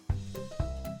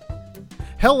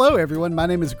 Hello, everyone. My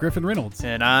name is Griffin Reynolds,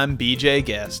 And I'm BJ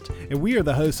Guest. and we are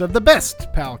the hosts of the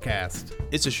Best Palcast.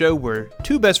 It's a show where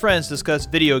two best friends discuss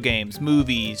video games,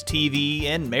 movies, TV,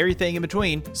 and everything in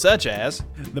between, such as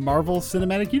The Marvel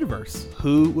Cinematic Universe.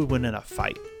 who would win in a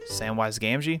fight, Samwise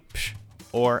Gamgee Psh,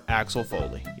 or Axel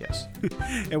Foley. Yes.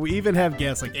 And we even have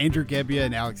guests like Andrew Gebbia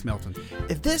and Alex Melton.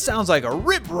 If this sounds like a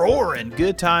rip-roaring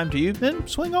good time to you, then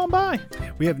swing on by.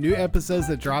 We have new episodes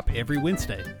that drop every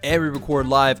Wednesday. And we record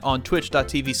live on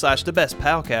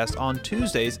twitch.tv/thebestpalcast on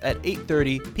Tuesdays at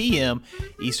 8:30 p.m.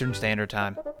 Eastern Standard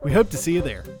Time. We hope to see you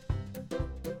there.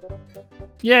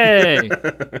 Yay!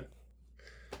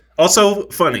 Also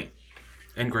funny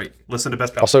and great. Listen to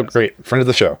Best Pal. Also great. Friend of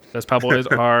the show. Best Pal Boys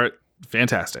are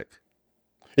fantastic.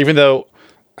 Even though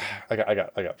I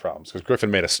got problems because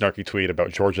Griffin made a snarky tweet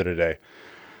about Georgia today.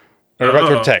 Or about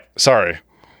Georgia Tech. Sorry.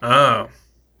 Oh.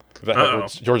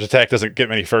 Georgia Tech doesn't get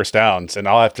many first downs. And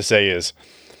all I have to say is,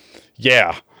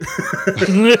 yeah.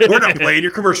 We're not playing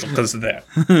your commercial because of that.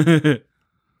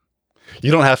 You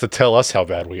don't have to tell us how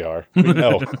bad we are. We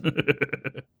know.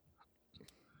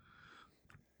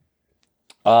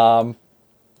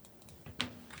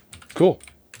 Cool.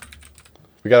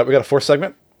 We got a fourth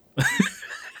segment.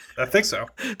 I think so.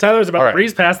 Tyler's about All right. to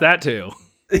breeze past that too.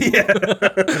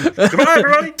 Goodbye,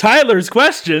 everybody. Tyler's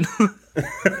question.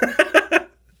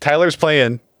 Tyler's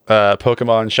playing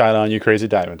Pokemon Shine On You Crazy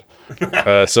Diamond.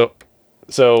 So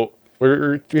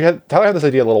Tyler had this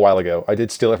idea a little while ago. I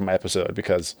did steal it from my episode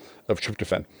because of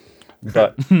tryptophan.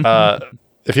 But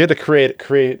if you had to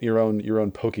create your own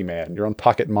Pokemon, your own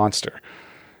pocket monster,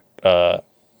 what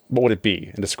would it be,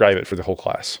 and describe it for the whole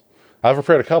class? I've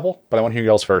prepared a couple, but I want to hear you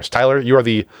else first. Tyler, you are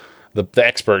the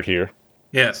expert here.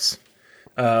 Yes.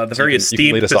 The very you can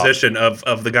esteemed lead us off. position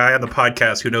of the guy on the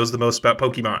podcast who knows the most about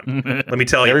Pokemon. Let me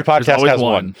tell you. Every podcast always has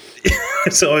one.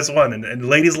 It's always one, and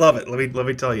ladies love it. Let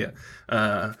me tell you.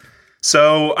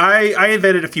 So I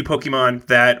invented a few Pokemon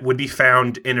that would be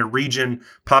found in a region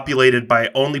populated by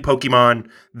only Pokemon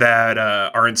that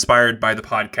are inspired by the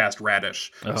podcast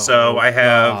Radish. So I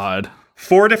have God.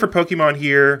 4 different Pokemon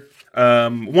here.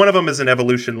 One of them is an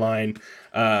evolution line,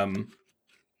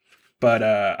 but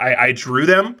I drew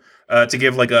them to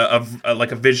give like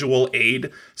a visual aid.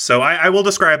 So I will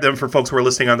describe them for folks who are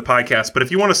listening on the podcast. But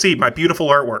if you want to see my beautiful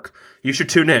artwork, you should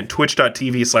tune in,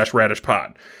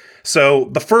 twitch.tv/radishpod. So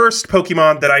the first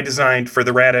Pokemon that I designed for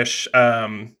the Radish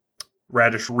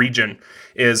region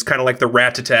is kind of like the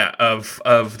Rattata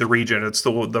of the region. It's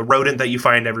the rodent that you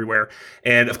find everywhere.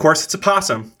 And of course, it's a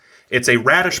possum. It's a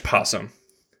radish possum.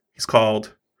 He's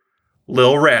called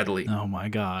Lil Radley. Oh my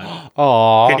God.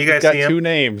 Aw, Can you guys got see him? 2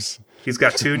 names. He's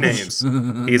got 2 names.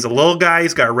 He's a little guy.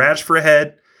 He's got a radish for a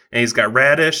head, and he's got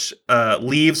radish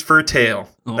leaves for a tail.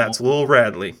 That's Lil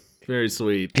Radley. Very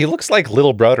sweet. He looks like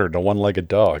little brother to one-legged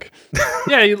dog.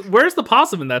 Yeah, where's the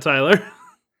possum in that, Tyler?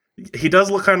 He does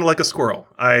look kind of like a squirrel.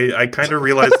 I kind of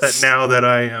realize that now that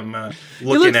I am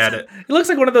looking at it. He looks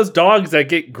like one of those dogs that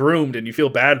get groomed and you feel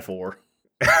bad for.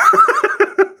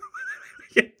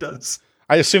 It does.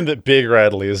 I assume that Big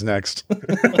Radley is next.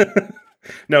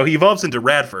 No, he evolves into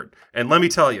Radford, and let me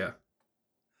tell you,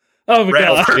 Oh my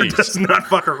God. Radford Jeez. does not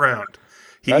fuck around.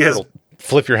 He's That'll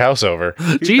flip your house over.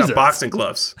 Jesus. got boxing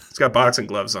gloves. He's got boxing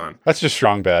gloves on. That's just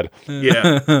strong bad.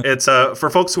 Yeah, it's for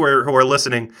folks who are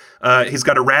listening. He's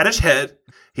got a radish head.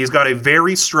 He's got a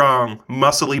very strong,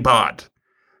 muscly bod,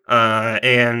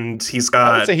 and he's I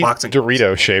would got say he's boxing.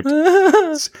 Dorito shaped.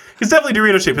 He's definitely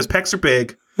Dorito shaped. His pecs are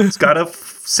big. He's got a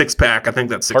 6-pack. I think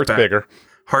that's 6-pack. Heart's bigger.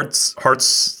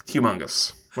 Heart's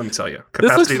humongous. Let me tell you,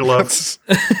 This capacity to love.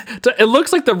 It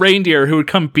looks like the reindeer who would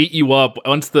come beat you up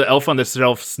once the elf on the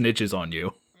shelf snitches on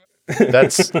you.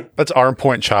 That's arm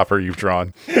point chopper you've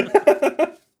drawn. All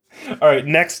right,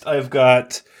 next I've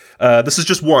got. This is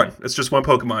just one. It's just one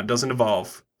Pokemon. Doesn't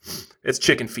evolve. It's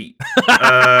Chicken Feet.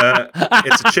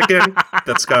 It's a chicken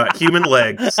that's got human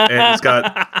legs, and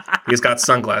he's got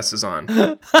sunglasses on.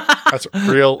 That's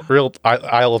real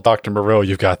Isle of Dr. Moreau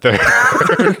you've got there.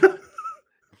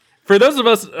 For those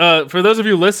of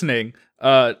you listening,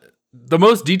 the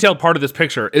most detailed part of this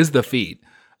picture is the feet.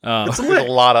 There's a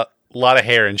lot of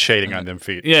hair and shading on them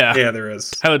feet. Yeah, Yeah, there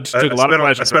is. I just took a lot of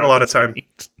pleasure. I spent a lot of time.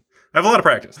 I have a lot of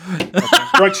practice.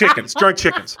 Drunk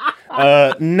chickens.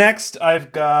 Next,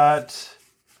 I've got.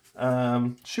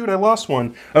 Shoot, I lost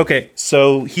one. Okay,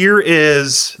 so here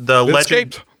is the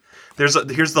legend.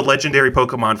 Escaped. Here's the legendary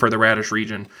Pokemon for the Radish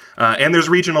region, and there's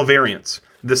regional variants.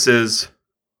 This is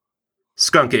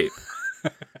Skunk Ape.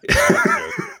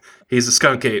 He's a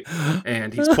skunk ape,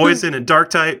 and he's poison and dark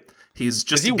type. He's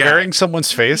just Is he a guy. wearing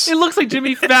someone's face? it looks like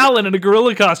Jimmy Fallon in a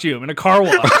gorilla costume in a car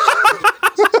wash.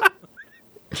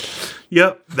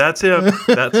 Yep, that's him.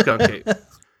 That's Skunk Ape.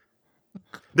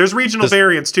 There's regional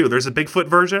variants too. There's a Bigfoot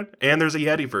version and there's a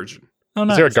Yeti version. Oh, Is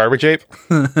nice. there a garbage ape?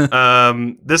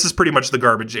 This is pretty much the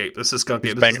garbage ape. This is Skunk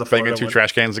Ape. This is the Banging Florida 2 one.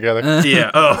 trash cans together?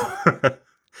 Yeah. Oh.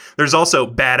 There's also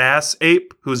Badass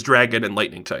Ape, who's dragon and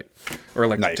lightning type, or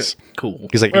electric Nice. type. Cool.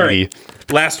 He's like All 80.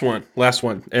 right. Last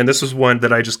one, and this is one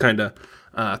that I just kind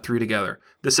of threw together.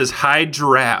 This is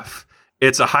Hydra.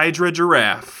 It's a Hydra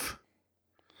giraffe.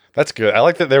 That's good. I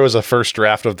like that there was a first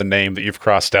draft of the name that you've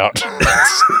crossed out.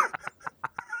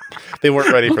 They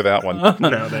weren't ready for that one.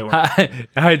 No, they weren't.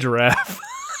 Hi, giraffe.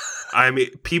 I mean,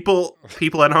 people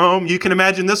at home, you can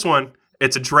imagine this one.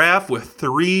 It's a giraffe with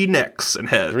 3 necks and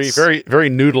heads. 3 very, very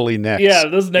noodly necks. Yeah,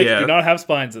 those necks Yeah. do not have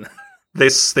spines in them. They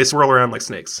swirl around like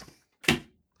snakes.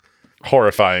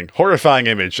 Horrifying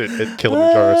image at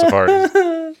Kilimanjaro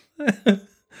Safari.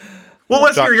 Well,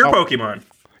 let's hear your Sean- Pokemon.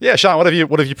 Yeah, Sean, what have you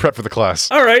prepped for the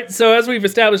class? All right, so as we've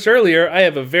established earlier, I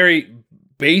have a very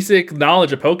basic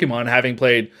knowledge of Pokemon, having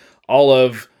played all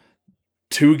of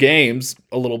 2 games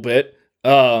a little bit.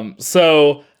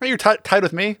 So Are you tied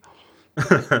with me?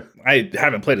 I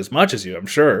haven't played as much as you, I'm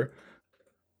sure.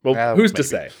 Well, who's to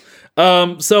maybe.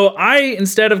 say? So I,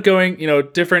 instead of going,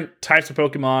 different types of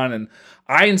Pokemon, and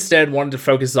I instead wanted to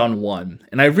focus on one.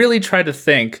 And I really tried to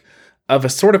think of a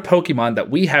sort of Pokemon that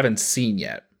we haven't seen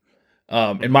yet.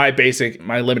 In my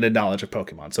limited knowledge of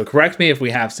Pokemon. So correct me if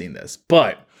we have seen this,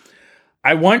 but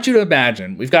I want you to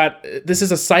imagine this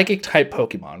is a psychic type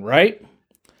Pokemon, right?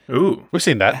 Ooh. We've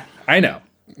seen that. I know.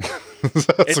 It's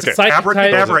a okay. psychic type.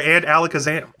 Abracadabra and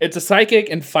Alakazam. It's a psychic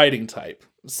and fighting type.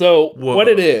 So Whoa. what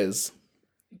it is,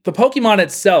 the Pokemon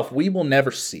itself, we will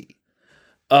never see.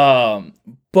 But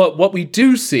what we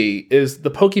do see is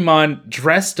the Pokemon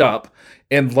dressed up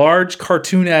in large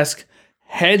cartoon-esque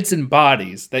heads and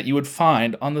bodies that you would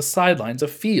find on the sidelines of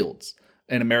fields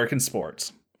in American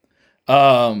sports.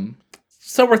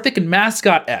 So we're thinking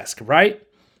mascot-esque, right?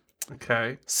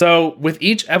 Okay. So with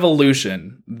each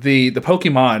evolution, the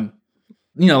Pokemon,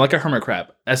 like a hermit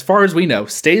crab, as far as we know,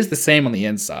 stays the same on the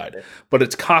inside, but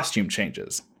its costume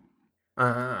changes.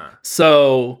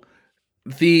 So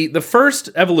the first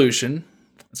evolution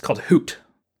is called Hoot.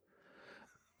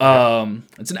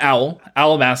 It's an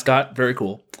owl mascot, very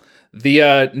cool.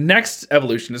 The next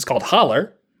evolution is called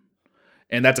Holler,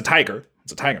 and that's a tiger.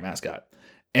 It's a tiger mascot.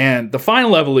 And the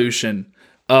final evolution,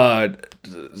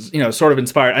 sort of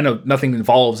inspired. I know nothing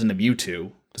involves in the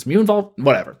Mewtwo. Does Mew involve?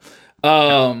 Whatever.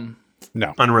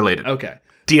 No. Unrelated. Okay.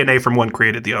 DNA from one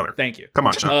created the other. Thank you. Come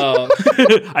on, Sean.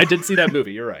 I did see that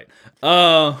movie. You're right.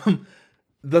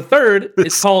 The third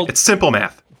is called It's simple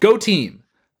math. Go Team.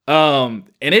 And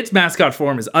its mascot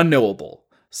form is unknowable.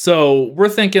 So we're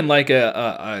thinking like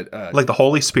a Like the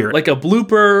Holy Spirit. like a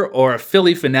blooper or a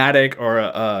Philly fanatic or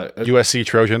a USC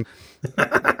Trojan.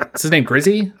 what's his name?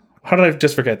 Grizzy? How did I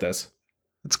just forget this?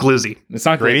 It's Glizzy. It's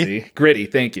not Gritty? Gritty. Gritty,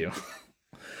 thank you.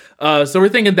 So we're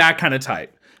thinking that kind of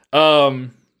type.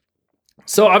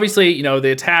 So obviously,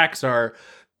 the attacks are,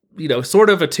 sort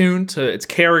of attuned to its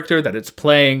character that it's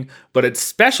playing, but its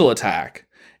special attack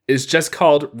is just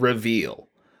called Reveal.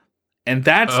 And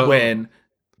that's when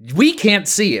we can't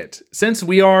see it. Since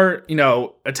we are,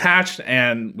 attached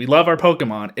and we love our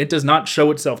Pokemon, it does not show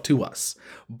itself to us.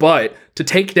 But to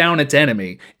take down its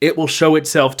enemy, it will show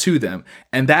itself to them.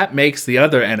 And that makes the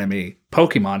other enemy,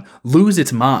 Pokemon, lose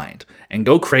its mind and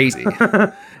go crazy.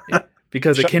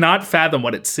 Because it cannot fathom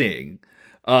what it's seeing.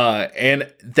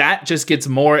 And that just gets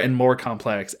more and more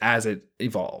complex as it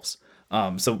evolves.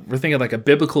 So we're thinking like a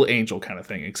biblical angel kind of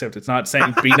thing, except it's not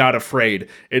saying be not afraid.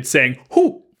 It's saying,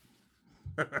 whoo.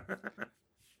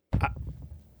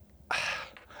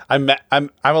 I'm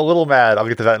a little mad. I'll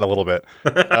get to that in a little bit.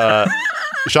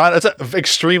 Sean, that's an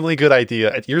extremely good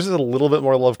idea. Yours is a little bit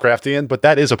more Lovecraftian, but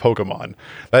that is a Pokemon.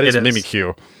 That is It is.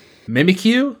 Mimikyu.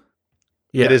 Mimikyu?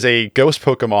 Yeah. It is a ghost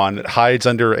Pokemon that hides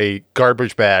under a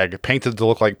garbage bag painted to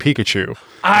look like Pikachu.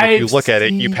 And if you look at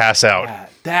it, you pass out.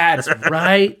 That's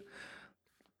right.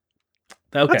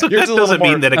 Okay. That Yours is a little doesn't more-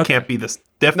 mean that it can't be this No,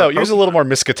 different. yours is a little more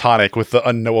Miskatonic with the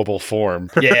unknowable form.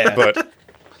 Yeah. But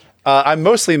I'm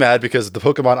mostly mad because the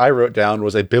Pokemon I wrote down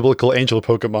was a biblical angel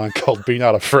Pokemon called Be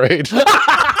Not Afraid.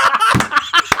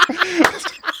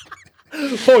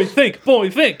 Boy,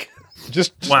 think.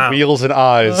 Just Wow. wheels and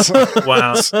eyes.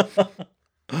 Wow.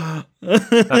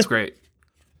 That's great.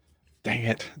 Dang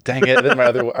it. Then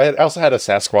I also had a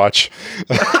Sasquatch.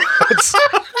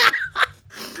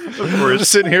 We're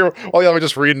just sitting here while y'all were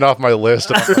just reading off my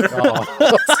list. I'm like,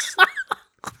 oh.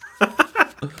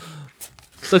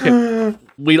 It's okay.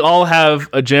 We'd all have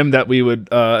a gym that we would,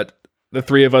 the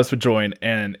three of us would join,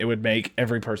 and it would make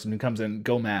every person who comes in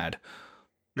go mad.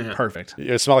 Yeah. Perfect.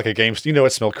 It smelled like a game.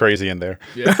 It smelled crazy in there.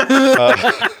 Yeah.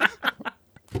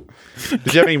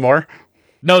 Did you have any more?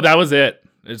 No, that was it.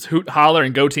 It's Hoot, Holler,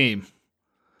 and Go Team.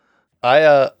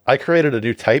 I created a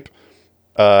new type.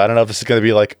 I don't know if this is going to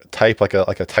be like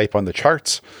a type on the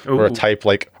charts, or a Ooh. type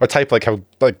like how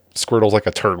Squirtle's like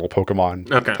a turtle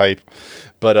Pokemon Okay. type.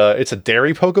 But it's a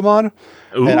dairy Pokemon,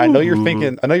 and I know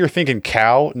you're thinking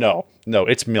cow. No,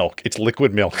 it's milk. It's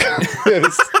liquid milk.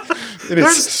 It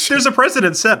is There's a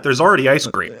precedent set. There's already ice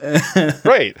cream.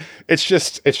 right. It's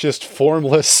just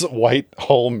formless white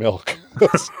whole milk,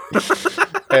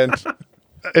 and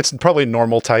it's probably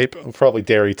normal type, probably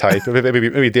dairy type.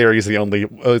 Maybe dairy is the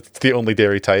only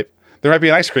dairy type. There might be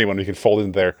an ice cream one we can fold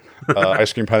in there.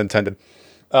 Ice cream, pun intended.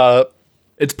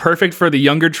 It's perfect for the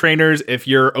younger trainers if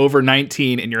you're over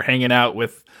 19 and you're hanging out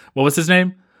with, what was his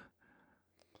name?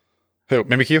 Who,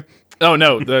 Mimikyu? Oh,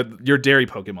 no, your dairy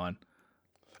Pokemon.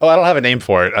 Oh, I don't have a name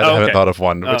for it. I haven't okay. thought of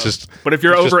one. Which is, But if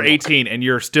you're it's just over milk. 18 and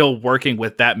you're still working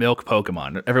with that milk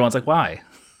Pokemon, everyone's like, why?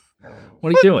 What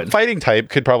are you doing? Fighting type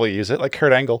could probably use it, like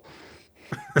Kurt Angle.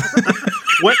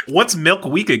 What's milk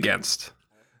weak against?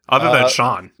 Other than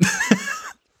Sean.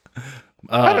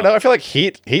 I don't know. I feel like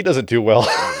heat doesn't do well.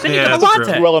 Yeah, a that's latte.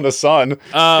 true. do well in the sun.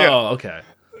 Oh, okay.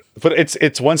 But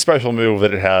it's one special move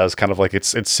that it has, kind of like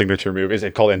its signature move. Is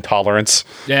it called Intolerance?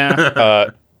 Yeah.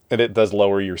 And it does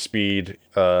lower your speed,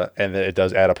 and then it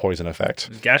does add a poison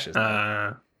effect. Gashes.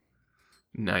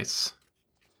 Nice.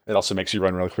 It also makes you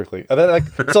run really quickly. And then,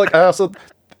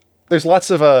 there's lots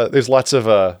of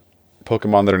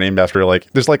Pokemon that are named after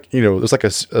there's a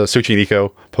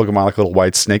Tsuchiniko Pokemon, like a little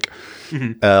white snake,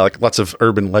 like lots of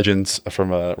urban legends from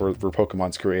where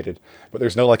Pokemon's created. But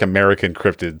there's no like American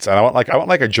cryptids. And I want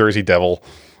like a Jersey Devil.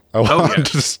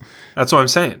 That's what I'm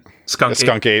saying.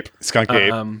 Skunk ape.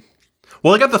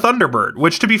 Well, I got the Thunderbird,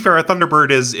 which, to be fair, a Thunderbird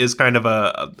is kind of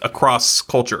across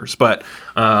cultures, but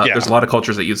there's a lot of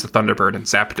cultures that use the Thunderbird and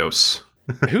Zapdos.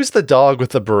 Who's the dog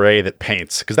with the beret that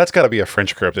paints? Because that's got to be a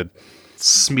French cryptid.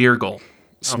 Smeargle.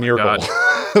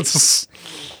 Smeargle.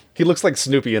 He looks like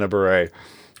Snoopy in a beret.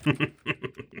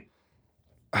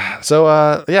 So,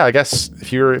 I guess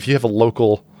if you have a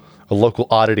local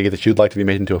oddity that you'd like to be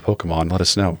made into a Pokemon, let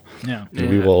us know. Yeah.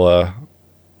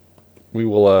 We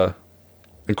will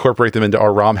incorporate them into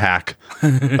our ROM hack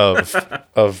of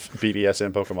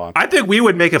BDSM Pokemon. I think we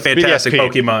would make a fantastic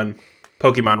BDSP.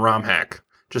 Pokemon ROM hack.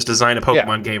 Just design a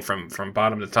Pokemon game from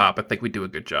bottom to top. I think we'd do a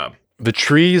good job. The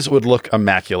trees would look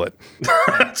immaculate.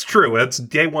 That's true. That's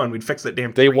day one. We'd fix that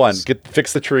damn Day trees. one.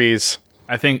 Fix the trees.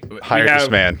 I think Hire this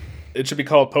man. It should be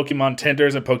called Pokemon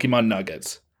Tenders and Pokemon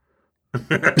Nuggets.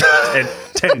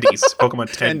 Tendies.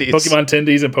 Pokemon Tendies. Pokemon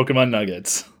Tendies and Pokemon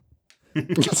Nuggets. And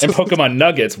Pokemon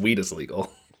Nuggets, weed is legal.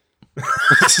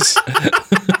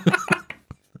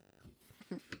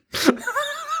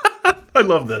 I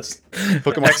love this.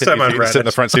 Pokemon Next time on sit in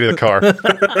the front seat of the car.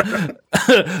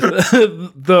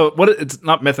 It's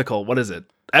not mythical. What is it?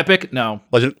 Epic? No.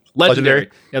 Legendary?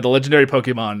 Yeah, the legendary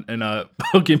Pokemon and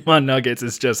Pokemon Nuggets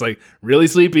is just like really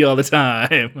sleepy all the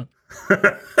time.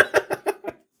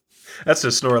 That's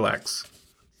just Snorlax.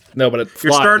 No, but it's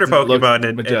Your starter Pokemon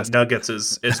in Nuggets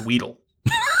is Weedle.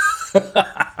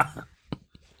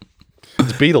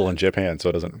 It's Beetle in Japan, so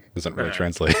it doesn't really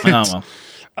translate. Oh, well.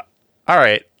 All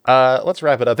right. Let's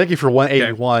wrap it up. Thank you for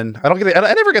 181. Okay.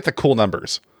 I never get the cool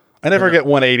numbers. I never get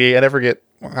 180.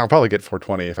 I'll probably get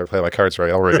 420 if I play my cards right.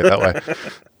 I'll rate it that way.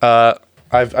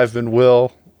 I've been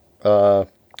Will,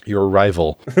 your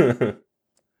rival. I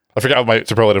forgot what my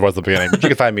superlative was at the beginning, but you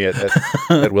can find me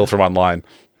at Will from online.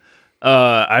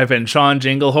 I've been Sean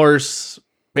Jinglehorse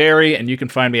Barry, and you can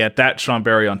find me at that Sean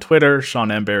Barry on Twitter,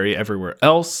 Sean M. Barry everywhere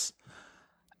else.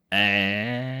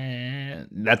 And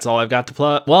that's all I've got to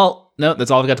plug. Well, no,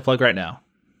 that's all I've got to plug right now.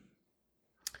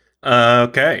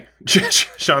 Okay.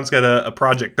 Sean's got a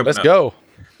project coming up. Let's go.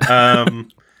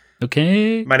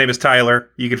 Okay. My name is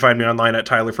Tyler. You can find me online at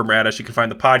Tyler from Radish. You can find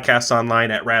the podcast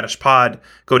online at Radish Pod.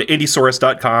 Go to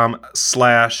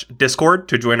indiesaurus.com/Discord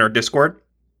to join our Discord.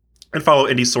 And follow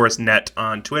IndieSaurusNet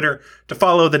on Twitter to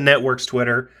follow the network's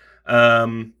Twitter.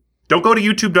 Don't go to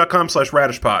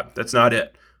youtube.com/RadishPod. That's not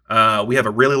it. We have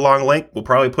a really long link. We'll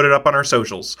probably put it up on our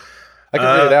socials. I can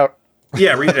read it out.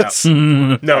 Yeah, read it out.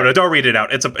 No, don't read it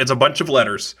out. It's a bunch of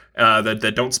letters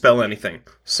that don't spell anything.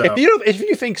 So if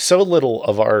you think so little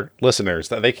of our listeners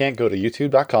that they can't go to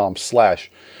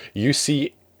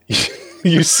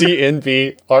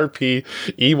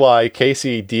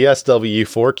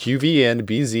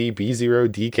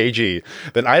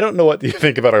then I don't know what you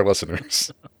think about our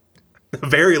listeners.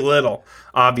 very little,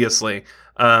 obviously.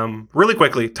 Really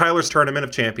quickly, Tyler's Tournament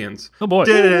of Champions. Oh boy.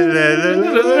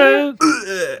 Dun,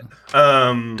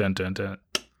 dun, dun.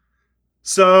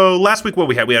 So last week, what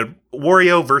we had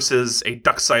Wario versus a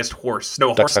duck-sized horse.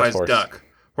 No, a horse-sized duck.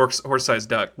 Horse-sized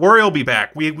duck. Wario will be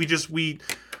back. We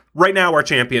right now our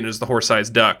champion is the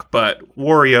horse-sized duck, but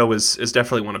Wario is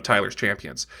definitely one of Tyler's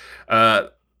champions.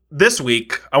 This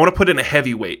week, I want to put in a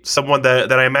heavyweight, someone that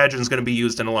I imagine is going to be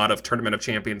used in a lot of Tournament of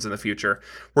Champions in the future.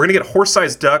 We're going to get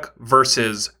horse-sized duck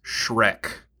versus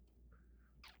Shrek.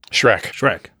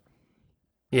 Shrek.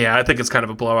 Yeah, I think it's kind of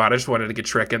a blowout. I just wanted to get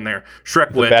Shrek in there.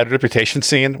 Shrek The win. bad reputation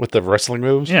scene with the wrestling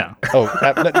moves? Yeah.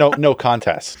 Oh, no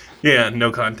contest. Yeah,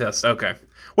 no contest. Okay.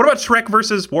 What about Shrek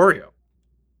versus Wario?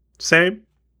 Same?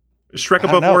 Is Shrek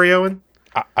above Wario?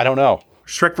 I don't know.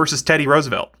 Shrek versus Teddy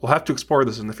Roosevelt. We'll have to explore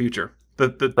this in the future.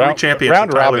 The three champions.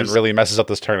 Round robin really messes up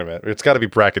this tournament. It's got to be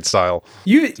bracket style.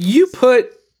 You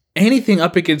put anything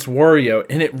up against Wario,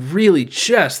 and it really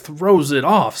just throws it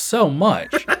off so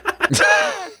much.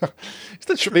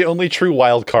 It's the only true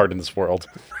wild card in this world.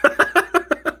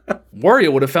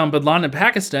 Wario would have found Bin Laden in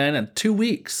Pakistan in 2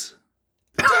 weeks.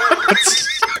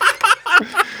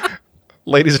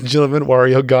 Ladies and gentlemen,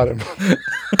 Wario got him.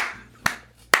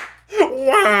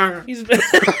 He's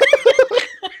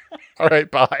All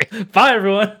right, bye. Bye,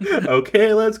 everyone.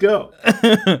 Okay, let's go.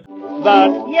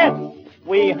 But yes,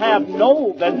 we have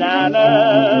no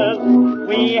bananas.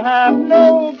 We have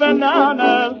no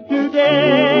bananas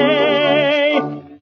today.